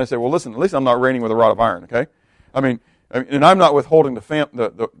of harsh, and I say, well, listen, at least I'm not reigning with a rod of iron, okay? I mean, and I'm not withholding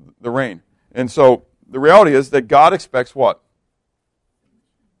the reign. And so the reality is that God expects what?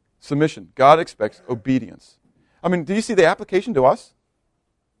 Submission. God expects obedience. I mean, do you see the application to us?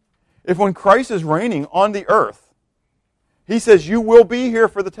 If when Christ is reigning on the earth, he says, you will be here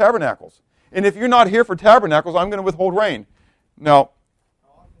for the tabernacles. And if you're not here for tabernacles, I'm going to withhold rain. Now, How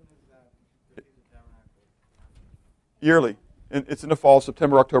often is that the Feast of Tabernacles? yearly. And it's in the fall,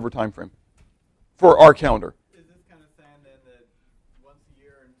 September, October timeframe for our calendar. Is this kind of saying then that once a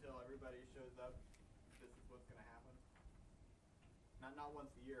year until everybody shows up, this is what's going to happen? Not once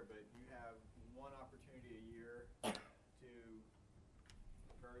a year, but you have one opportunity a year for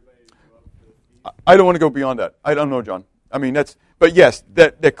everybody to show up for the feast? I don't want to go beyond that. I don't know, John. I mean, but yes,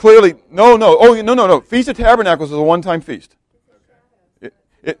 that clearly, no. Feast of Tabernacles is a one-time feast.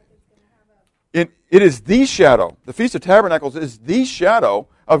 It is the shadow. The Feast of Tabernacles is the shadow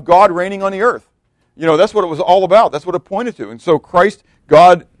of God reigning on the earth. You know, that's what it was all about. That's what it pointed to. And so Christ,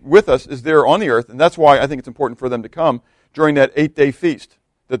 God with us, is there on the earth, and that's why I think it's important for them to come during that 8-day feast,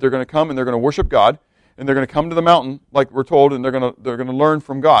 that they're going to come and they're going to worship God, and they're going to come to the mountain, like we're told, and they're going to learn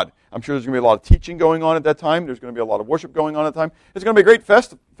from God. I'm sure there's going to be a lot of teaching going on at that time. There's going to be a lot of worship going on at that time. It's going to be a great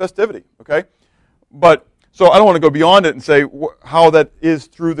festivity, okay? But, so I don't want to go beyond it and say how that is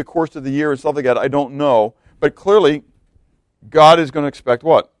through the course of the year and stuff like that. I don't know. But clearly, God is going to expect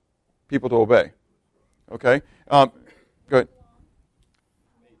what? People to obey. Okay? Go ahead.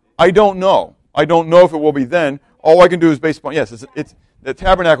 I don't know. I don't know if it will be then. All I can do is based upon, yes, it's the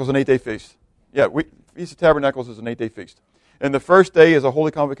Tabernacle is an 8-day feast. Yeah, Feast of Tabernacles is an 8-day feast. And the first day is a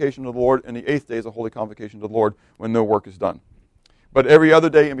holy convocation to the Lord, and the 8th day is a holy convocation to the Lord when no work is done. But every other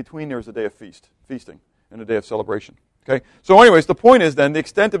day in between there is a day of feasting, and a day of celebration. Okay? So anyways, the point is then, the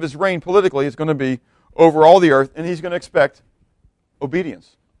extent of his reign politically is going to be over all the earth, and he's going to expect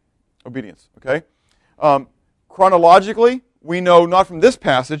obedience. Obedience, okay? Chronologically, we know not from this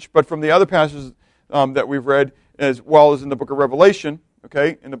passage, but from the other passages that we've read, as well as in the book of Revelation.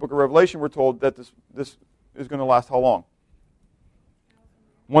 Okay? In the book of Revelation, we're told that this is going to last how long?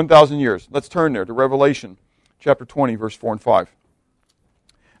 1,000 years. Let's turn there to Revelation chapter 20, verse 4 and 5.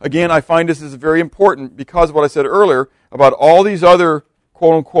 Again, I find this is very important because of what I said earlier about all these other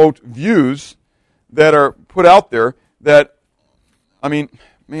quote-unquote views that are put out there that, I mean,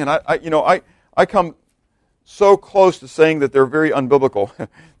 man, I come so close to saying that they're very unbiblical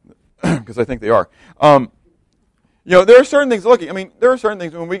because I think they are. There are certain things, there are certain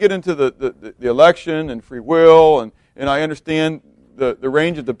things when we get into the election and free will, and I understand the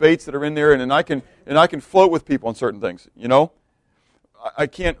range of debates that are in there, and I can float with people on certain things, you know. I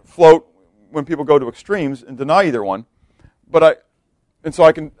can't float when people go to extremes and deny either one, so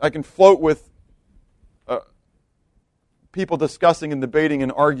I can float with people discussing and debating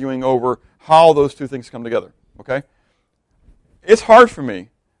and arguing over how those two things come together. Okay, it's hard for me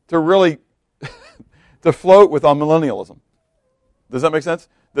to really to float with millennialism. Does that make sense?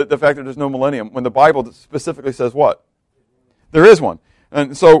 The fact that there's no millennium when the Bible specifically says what? There is one.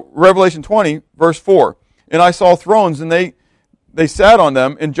 And so Revelation 20, verse 4, and I saw thrones, and they sat on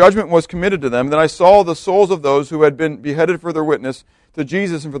them, and judgment was committed to them. Then I saw the souls of those who had been beheaded for their witness to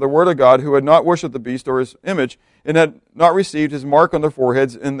Jesus and for the word of God, who had not worshipped the beast or his image, and had not received his mark on their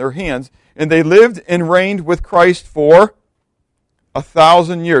foreheads and their hands. And they lived and reigned with Christ for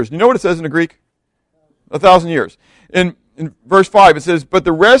 1,000 years. You know what it says in the Greek? 1,000 years. In verse 5, it says, but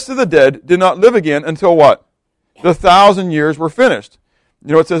the rest of the dead did not live again until what? The 1,000 years were finished.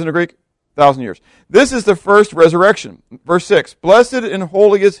 You know what it says in the Greek? 1,000 years. This is the first resurrection. Verse 6, blessed and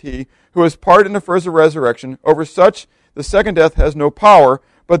holy is he who has part in the first resurrection. Over such the second death has no power,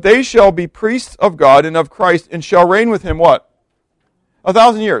 but they shall be priests of God and of Christ, and shall reign with him what?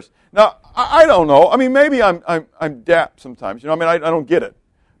 1,000 years. Now, I don't know. I mean, maybe I'm daft sometimes. You know, I don't get it.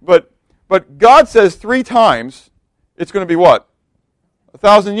 But God says 3 times it's going to be what?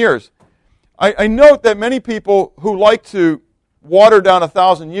 1,000 years. I note that many people who like to water down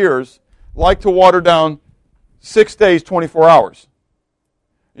 1,000 years like to water down 6 days, 24 hours.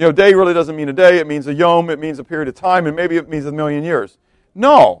 Day really doesn't mean a day. It means a yom. It means a period of time, and maybe it means a million years.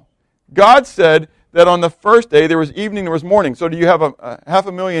 No. God said that on the first day there was evening, there was morning. So do you have a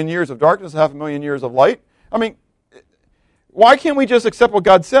 500,000 years of darkness, 500,000 years of light? I mean, why can't we just accept what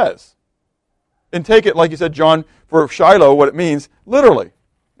God says and take it, like you said, John, for Shiloh, what it means, literally?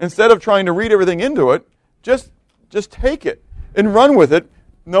 Instead of trying to read everything into it, just take it and run with it,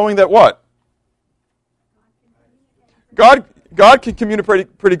 knowing that what? God can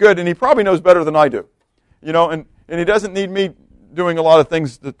communicate pretty good, and he probably knows better than I do. And he doesn't need me doing a lot of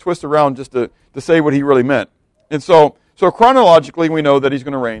things to twist around just to say what he really meant. And so chronologically, we know that he's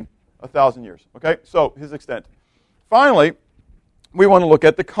going to reign 1,000 years. Okay, so his extent. Finally, we want to look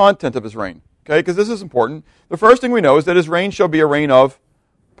at the content of his reign. Okay, because this is important. The first thing we know is that his reign shall be a reign of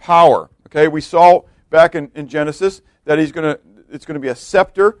power. Okay, we saw back in Genesis that it's going to be a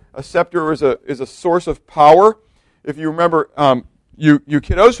scepter. A scepter is a source of power. If you remember, you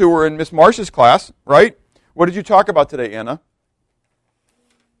kiddos who were in Miss Marsh's class, right? What did you talk about today, Anna?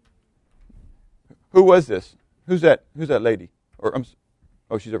 Who was this? Who's that lady?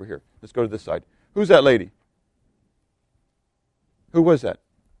 Oh, she's over here. Let's go to this side. Who's that lady? Who was that?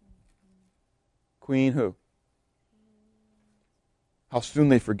 Queen who? How soon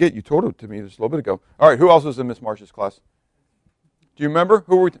they forget. You told it to me just a little bit ago. All right, who else was in Miss Marsh's class? Do you remember?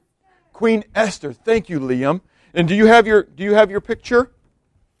 Who were Queen Esther. Thank you, Liam. And do you have your picture?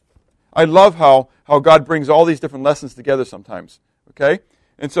 I love how God brings all these different lessons together sometimes. Okay?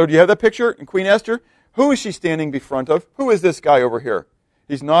 And so do you have that picture? And Queen Esther, who is she standing befront of? Who is this guy over here?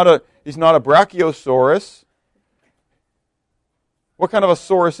 He's not a brachiosaurus. What kind of a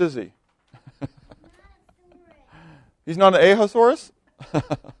saurus is he? He's not an Ahosaurus?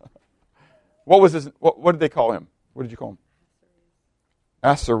 What was his? What did they call him? What did you call him?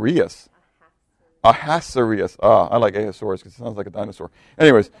 Asarius. Ahasuerus. I like Ahosaurus because it sounds like a dinosaur.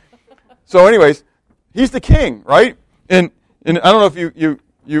 Anyways, he's the king, right? And I don't know if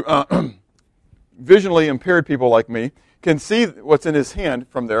you visually impaired people like me can see what's in his hand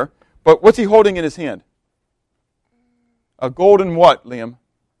from there, but what's he holding in his hand? A golden what, Liam?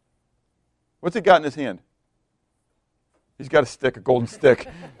 What's he got in his hand? He's got a stick, a golden stick.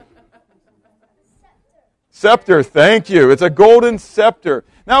 Scepter, thank you. It's a golden scepter.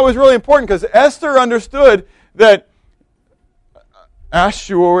 Now, it was really important because Esther understood that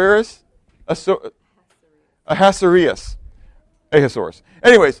Ahasuerus,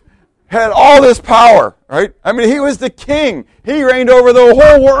 anyways, had all this power, right? I mean, he was the king. He reigned over the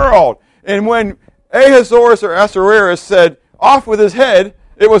whole world. And when Ahasuerus or Ahasuerus said, off with his head,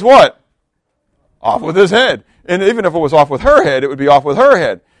 it was what? Off with his head. And even if it was off with her head, it would be off with her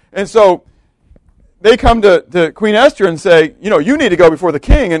head. And so they come to Queen Esther and say, you need to go before the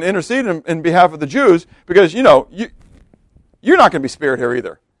king and intercede in behalf of the Jews because, you're not going to be spared here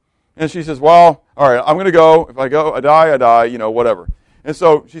either. And she says, well, all right, I'm going to go. If I go, I die, whatever. And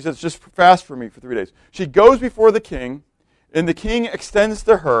so she says, just fast for me for 3 days. She goes before the king, and the king extends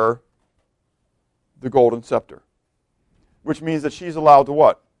to her the golden scepter, which means that she's allowed to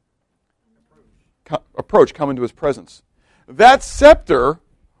what? Approach, come into his presence. That scepter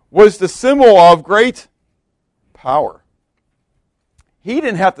was the symbol of great power. He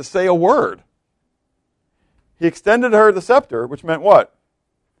didn't have to say a word. He extended her the scepter, which meant what?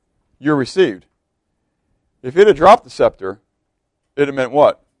 You're received. If it had dropped the scepter, it had meant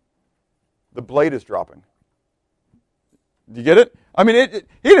what? The blade is dropping. Do you get it? I mean,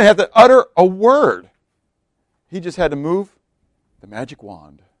 he didn't have to utter a word. He just had to move the magic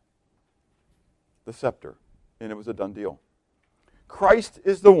wand, the scepter, and it was a done deal. Christ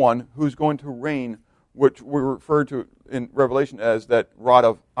is the one who's going to reign, which we refer to in Revelation as that rod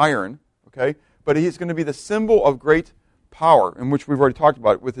of iron, okay? But he's going to be the symbol of great power, in which we've already talked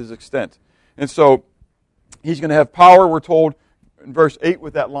about with his extent. And so he's going to have power, we're told in verse 8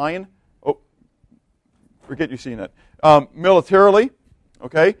 with that lion. Oh, forget you've seen that. Militarily,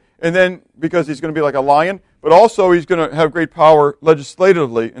 okay? And then because he's going to be like a lion, but also he's going to have great power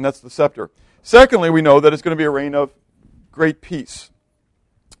legislatively, and that's the scepter. Secondly, we know that it's going to be a reign of great peace.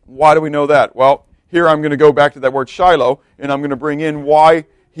 Why do we know that? Well, here I'm going to go back to that word Shiloh, and I'm going to bring in why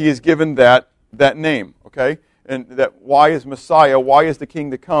he is given that name, okay? And that why is Messiah, why is the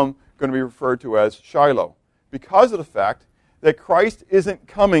king to come going to be referred to as Shiloh? Because of the fact that Christ isn't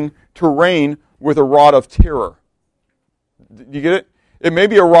coming to reign with a rod of terror. Do you get it? It may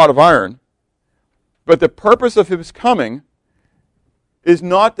be a rod of iron, but the purpose of his coming is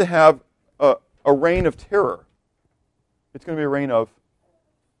not to have a reign of terror. It's going to be a reign of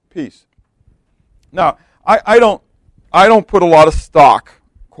peace. Now, I don't put a lot of stock,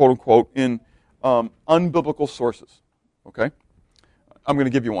 quote unquote, in unbiblical sources. Okay? I'm going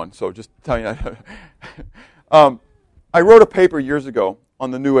to give you one, so just tell you that. I wrote a paper years ago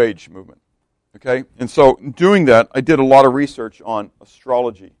on the New Age movement. Okay? And so doing that, I did a lot of research on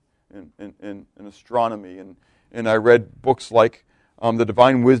astrology and astronomy, and I read books like The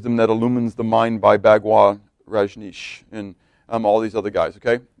Divine Wisdom That Illumines the Mind by Bhagwan Rajneesh, and all these other guys,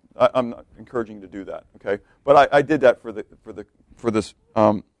 okay? I'm not encouraging you to do that, okay? But I did that for this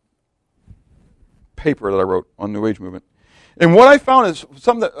paper that I wrote on New Age movement. And what I found is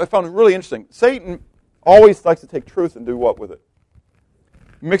something that I found really interesting. Satan always likes to take truth and do what with it?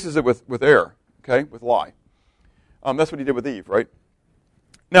 He mixes it with error, okay, with lie. That's what he did with Eve, right?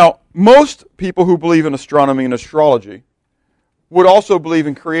 Now, most people who believe in astronomy and astrology would also believe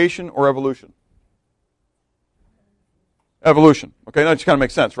in creation or evolution. Evolution. Okay, that just kind of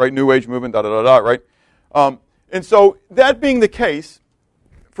makes sense, right? New Age movement, da-da-da-da, right? And so, that being the case,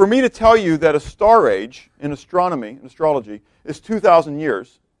 for me to tell you that a star age in astronomy and astrology is 2,000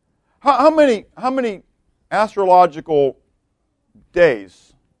 years, how many astrological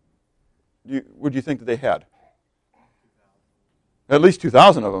days would you think that they had? At least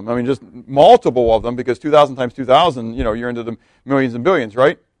 2,000 of them. I mean, just multiple of them, because 2,000 times 2,000, you're into the millions and billions,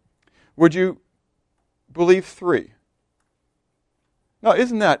 right? Would you believe 3? Now,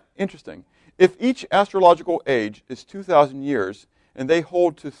 isn't that interesting? If each astrological age is 2,000 years, and they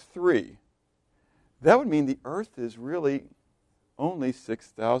hold to 3, that would mean the Earth is really only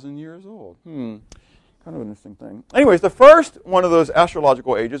 6,000 years old. Kind of an interesting thing. Anyways, the first one of those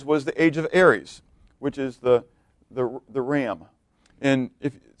astrological ages was the age of Aries, which is the ram. And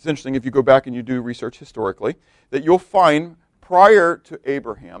it's interesting, if you go back and you do research historically, that you'll find prior to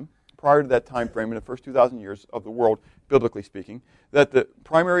Abraham, prior to that time frame in the first 2,000 years of the world, biblically speaking, that the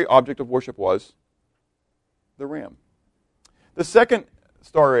primary object of worship was the ram. The second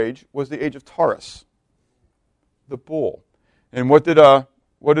star age was the age of Taurus, the bull. And what did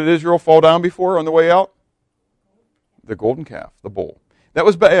Israel fall down before on the way out? The golden calf, the bull. That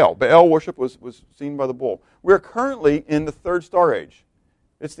was Baal. Baal worship was seen by the bull. We're currently in the third star age.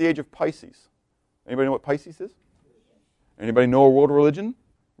 It's the age of Pisces. Anybody know what Pisces is? Anybody know a world religion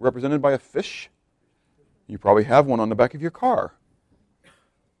represented by a fish? You probably have one on the back of your car.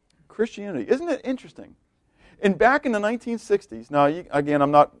 Christianity. Isn't it interesting? And back in the 1960s, now, again,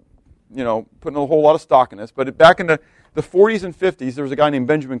 I'm not, putting a whole lot of stock in this, but back in the 40s and 50s, there was a guy named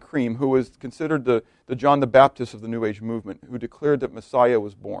Benjamin Cream who was considered the John the Baptist of the New Age movement, who declared that Messiah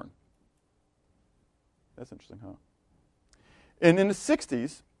was born. That's interesting, huh? And in the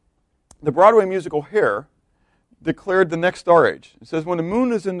 60s, the Broadway musical Hair declared the next star age. It says, when the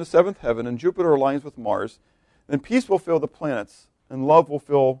moon is in the 7th heaven and Jupiter aligns with Mars, then peace will fill the planets and love will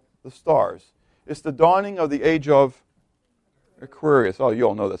fill the stars. It's the dawning of the age of Aquarius. Oh, you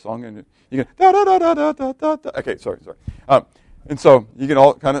all know that song. And you can da-da-da-da-da-da-da. Okay, sorry. And so you can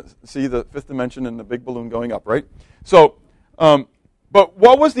all kind of see the fifth dimension and the big balloon going up, right? So, but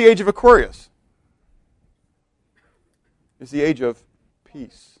what was the age of Aquarius? It's the age of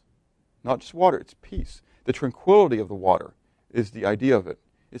peace. Not just water, it's peace. The tranquility of the water is the idea of it.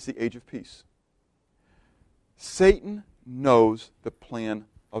 It's the age of peace. Satan knows the plan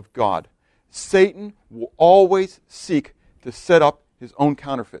of God. Satan will always seek to set up his own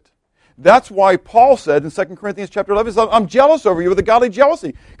counterfeit. That's why Paul said in 2 Corinthians chapter 11, I'm jealous over you with a godly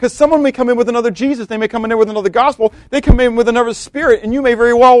jealousy. Because someone may come in with another Jesus, they may come in there with another gospel, they come in with another spirit, and you may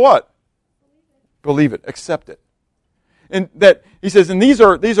very well what? Believe it, accept it. And that, he says, and these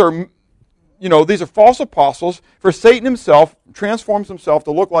are false apostles, for Satan himself transforms himself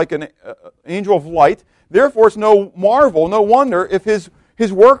to look like an angel of light. Therefore, it's no marvel, no wonder if his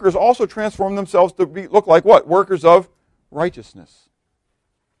workers also transform themselves to look like what? Workers of righteousness.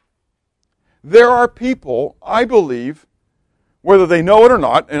 There are people, I believe, whether they know it or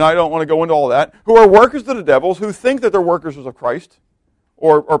not, and I don't want to go into all that, who are workers of the devils, who think that they're workers of Christ,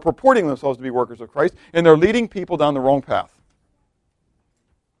 or purporting themselves to be workers of Christ, and they're leading people down the wrong path.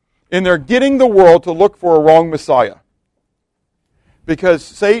 And they're getting the world to look for a wrong Messiah. Because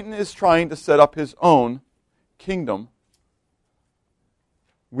Satan is trying to set up his own kingdom.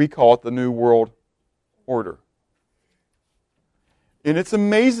 We call it the New World Order. And it's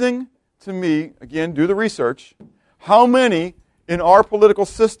amazing to me, again, do the research, how many in our political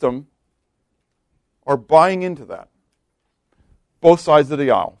system are buying into that. Both sides of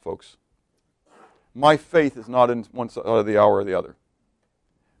the aisle, folks. My faith is not in one side of the aisle or the other.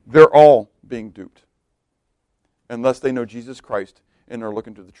 They're all being duped. Unless they know Jesus Christ and are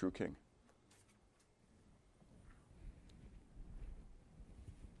looking to the true King.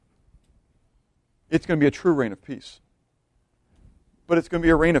 It's going to be a true reign of peace. But it's going to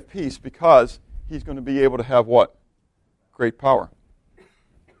be a reign of peace because he's going to be able to have what? Great power.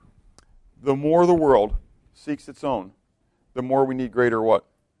 The more the world seeks its own, the more we need greater what?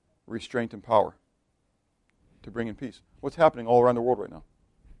 Restraint and power to bring in peace. What's happening all around the world right now?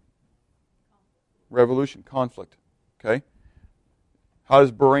 Revolution, conflict. Okay? How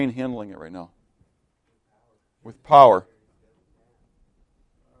is Bahrain handling it right now? With power.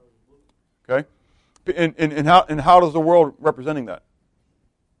 Okay? And how does the world representing that?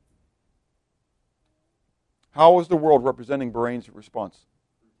 How is the world representing Bahrain's response?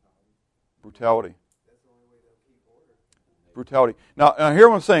 Brutality. Brutality. Now, hear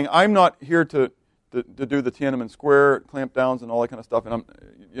what I'm saying. I'm not here to do the Tiananmen Square clampdowns and all that kind of stuff. And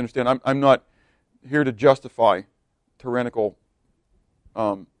you understand? I'm not here to justify tyrannical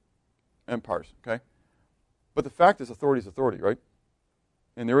empires. Okay, but the fact is, authority is authority, right?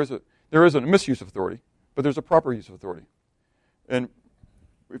 And there is a misuse of authority, but there's a proper use of authority. And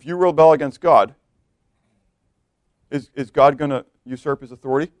if you rebel against God, is God going to usurp his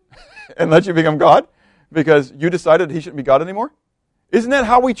authority and let you become God because you decided he shouldn't be God anymore? Isn't that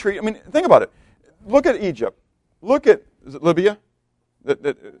how we treat? I mean, think about it. Look at Egypt. Look at, is it Libya?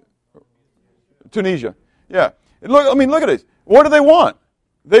 Tunisia. Yeah. Look at this. What do they want?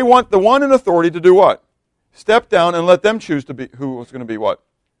 They want the one in authority to do what? Step down and let them choose to be who was going to be what?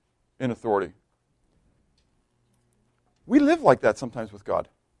 In authority. We live like that sometimes with God.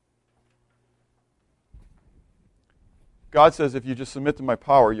 God says, if you just submit to my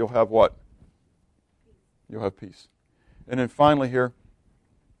power, you'll have what? You'll have peace. And then finally here,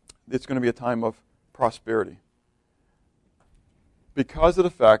 it's going to be a time of prosperity. Because of the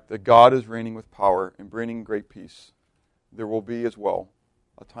fact that God is reigning with power and bringing great peace, there will be as well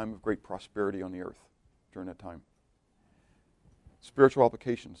a time of great prosperity on the earth during that time. Spiritual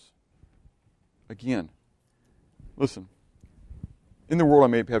applications. Again, listen, in the world I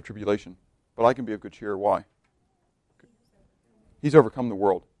may have tribulation, but I can be of good cheer. Why? He's overcome the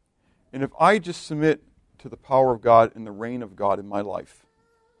world. And if I just submit to the power of God and the reign of God in my life,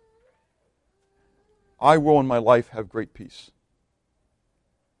 I will in my life have great peace.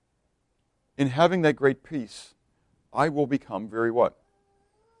 In having that great peace, I will become very what?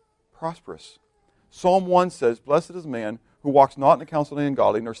 Prosperous. Psalm 1 says, blessed is the man who walks not in the counsel of the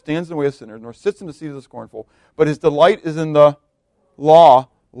ungodly, nor stands in the way of sinners, nor sits in the seat of the scornful, but his delight is in the law.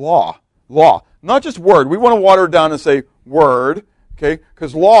 Not just word. We want to water it down and say word, okay?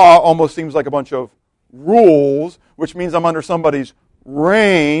 Because law almost seems like a bunch of rules, which means I'm under somebody's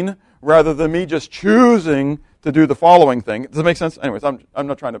reign, rather than me just choosing to do the following thing. Does that make sense? Anyways, I'm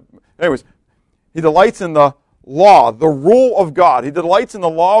not trying to... Anyways, he delights in the law, the rule of God. He delights in the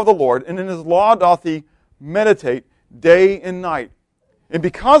law of the Lord, and in his law doth he meditate day and night. And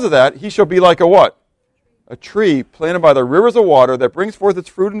because of that, he shall be like a what? A tree planted by the rivers of water that brings forth its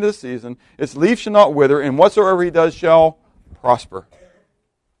fruit in this season. Its leaf shall not wither, and whatsoever he does shall prosper.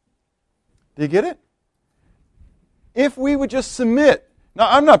 Do you get it? If we would just submit. Now,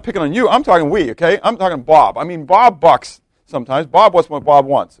 I'm not picking on you. I'm talking we, okay? I'm talking Bob. I mean, Bob bucks sometimes. Bob wants what Bob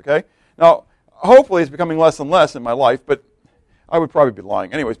wants, okay? Now, hopefully it's becoming less and less in my life, but I would probably be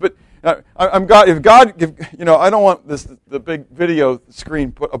lying. Anyways, but I don't want the big video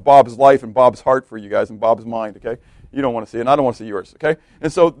screen put of Bob's life and Bob's heart for you guys and Bob's mind, okay? You don't want to see it, and I don't want to see yours, okay?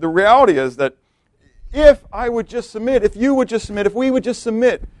 And so the reality is that if I would just submit, if you would just submit, if we would just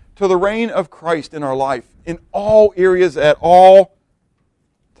submit to the reign of Christ in our life, in all areas, at all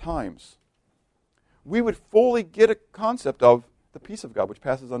times, we would fully get a concept of the peace of God, which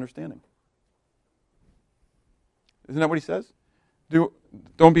passes understanding. Isn't that what he says?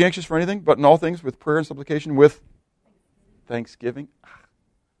 Don't be anxious for anything, but in all things with prayer and supplication with thanksgiving.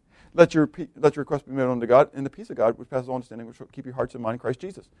 Let your request be made unto God, and the peace of God, which passes all understanding, which will keep your hearts and mind in Christ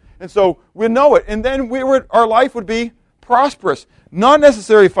Jesus. And so we know it, and then our life would be prosperous. Not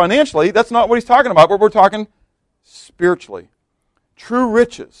necessarily financially, that's not what he's talking about, but we're talking spiritually. True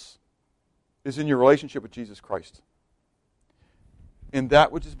riches is in your relationship with Jesus Christ. And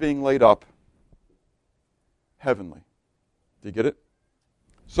that which is being laid up heavenly. Do you get it?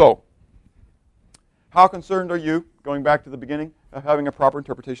 So, how concerned are you, going back to the beginning, of having a proper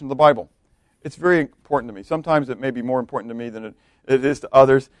interpretation of the Bible? It's very important to me. Sometimes it may be more important to me than it is to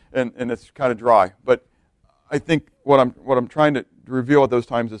others, and it's kind of dry. But I think what I'm trying to reveal at those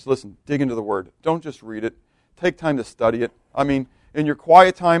times is, listen, dig into the Word. Don't just read it. Take time to study it. I mean, in your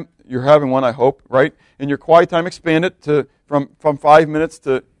quiet time, you're having one, I hope, right? In your quiet time, expand it to from 5 minutes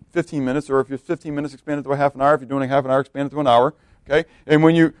to 15 minutes, or if you're 15 minutes, expand it to a half an hour. If you're doing a half an hour, expand it to an hour. Okay? And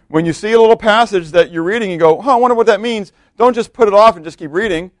when you see a little passage that you're reading and go, I wonder what that means, don't just put it off and just keep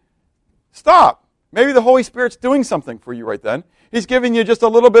reading. Stop. Maybe the Holy Spirit's doing something for you right then. He's giving you just a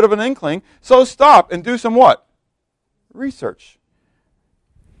little bit of an inkling. So stop and do some what? Research.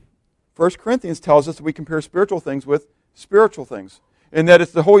 1 Corinthians tells us that we compare spiritual things with spiritual things. And that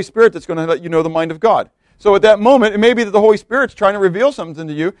it's the Holy Spirit that's going to let you know the mind of God. So at that moment, it may be that the Holy Spirit's trying to reveal something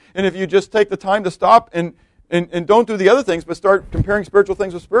to you. And if you just take the time to stop and don't do the other things, but start comparing spiritual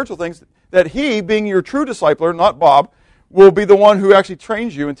things with spiritual things, that He, being your true discipler, not Bob, will be the one who actually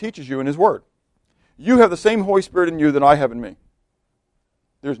trains you and teaches you in His Word. You have the same Holy Spirit in you that I have in me.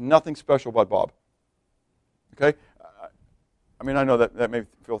 There's nothing special about Bob. Okay? I mean, I know that may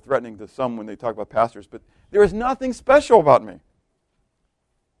feel threatening to some when they talk about pastors, but there is nothing special about me.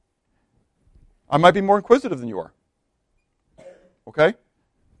 I might be more inquisitive than you are. Okay?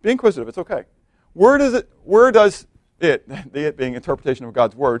 Be inquisitive. It's okay. Where does it being interpretation of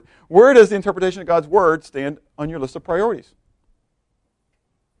God's Word, where does the interpretation of God's Word stand on your list of priorities?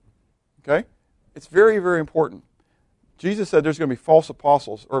 Okay? It's very, very important. Jesus said there's going to be false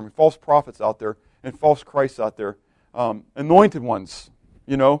apostles, or false prophets out there, and false Christs out there, anointed ones,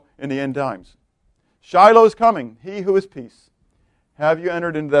 in the end times. Shiloh is coming, He who is peace. Have you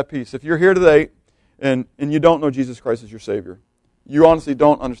entered into that peace? If you're here today and you don't know Jesus Christ as your Savior, you honestly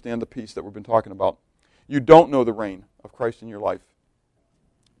don't understand the peace that we've been talking about. You don't know the reign of Christ in your life.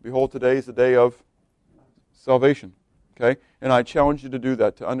 Behold, today is the day of salvation. Okay? And I challenge you to do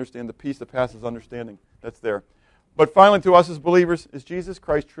that, to understand the peace that passes understanding that's there. But finally, to us as believers, is Jesus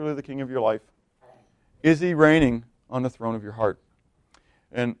Christ truly the King of your life? Is He reigning on the throne of your heart?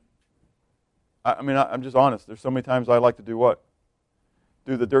 And I'm just honest. There's so many times I like to do what?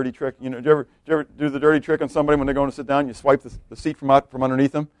 Do the dirty trick. Do you ever do the dirty trick on somebody when they're going to sit down? You swipe the seat from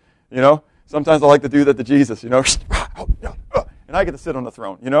underneath them. Sometimes I like to do that to Jesus. And I get to sit on the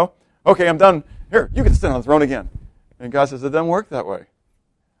throne. Okay, I'm done. Here, you get to sit on the throne again. And God says, it doesn't work that way.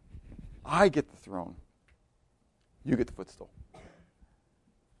 I get the throne. You get the footstool.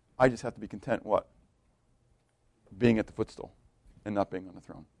 I just have to be content, what? Being at the footstool and not being on the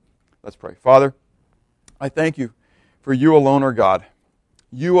throne. Let's pray. Father, I thank You for You alone are God.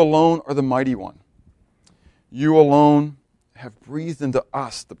 You alone are the mighty one. You alone have breathed into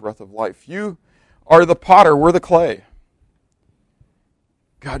us the breath of life. You are the potter, we're the clay.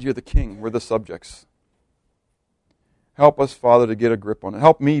 God, You're the king, we're the subjects. Help us, Father, to get a grip on it.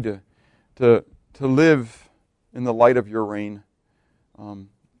 Help me to live in the light of Your reign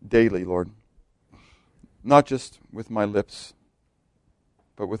daily, Lord. Not just with my lips,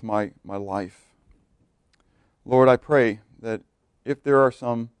 but with my life. Lord, I pray that if there are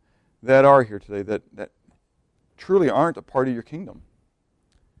some that are here today that truly aren't a part of Your kingdom,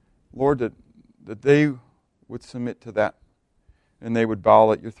 Lord, that they would submit to that, and they would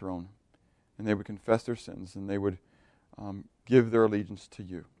bow at Your throne, and they would confess their sins, and they would give their allegiance to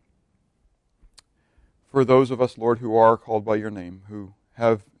You. For those of us, Lord, who are called by Your name, who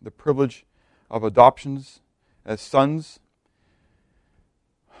have the privilege of adoptions as sons,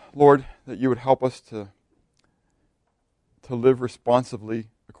 Lord, that You would help us to live responsively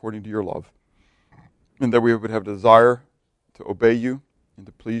according to Your love, and that we would have a desire to obey You and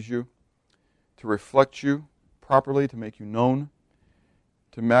to please You, to reflect You properly, to make You known,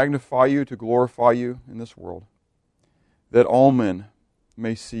 to magnify You, to glorify You in this world, that all men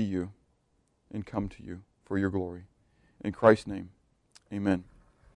may see You and come to You for Your glory. In Christ's name, amen.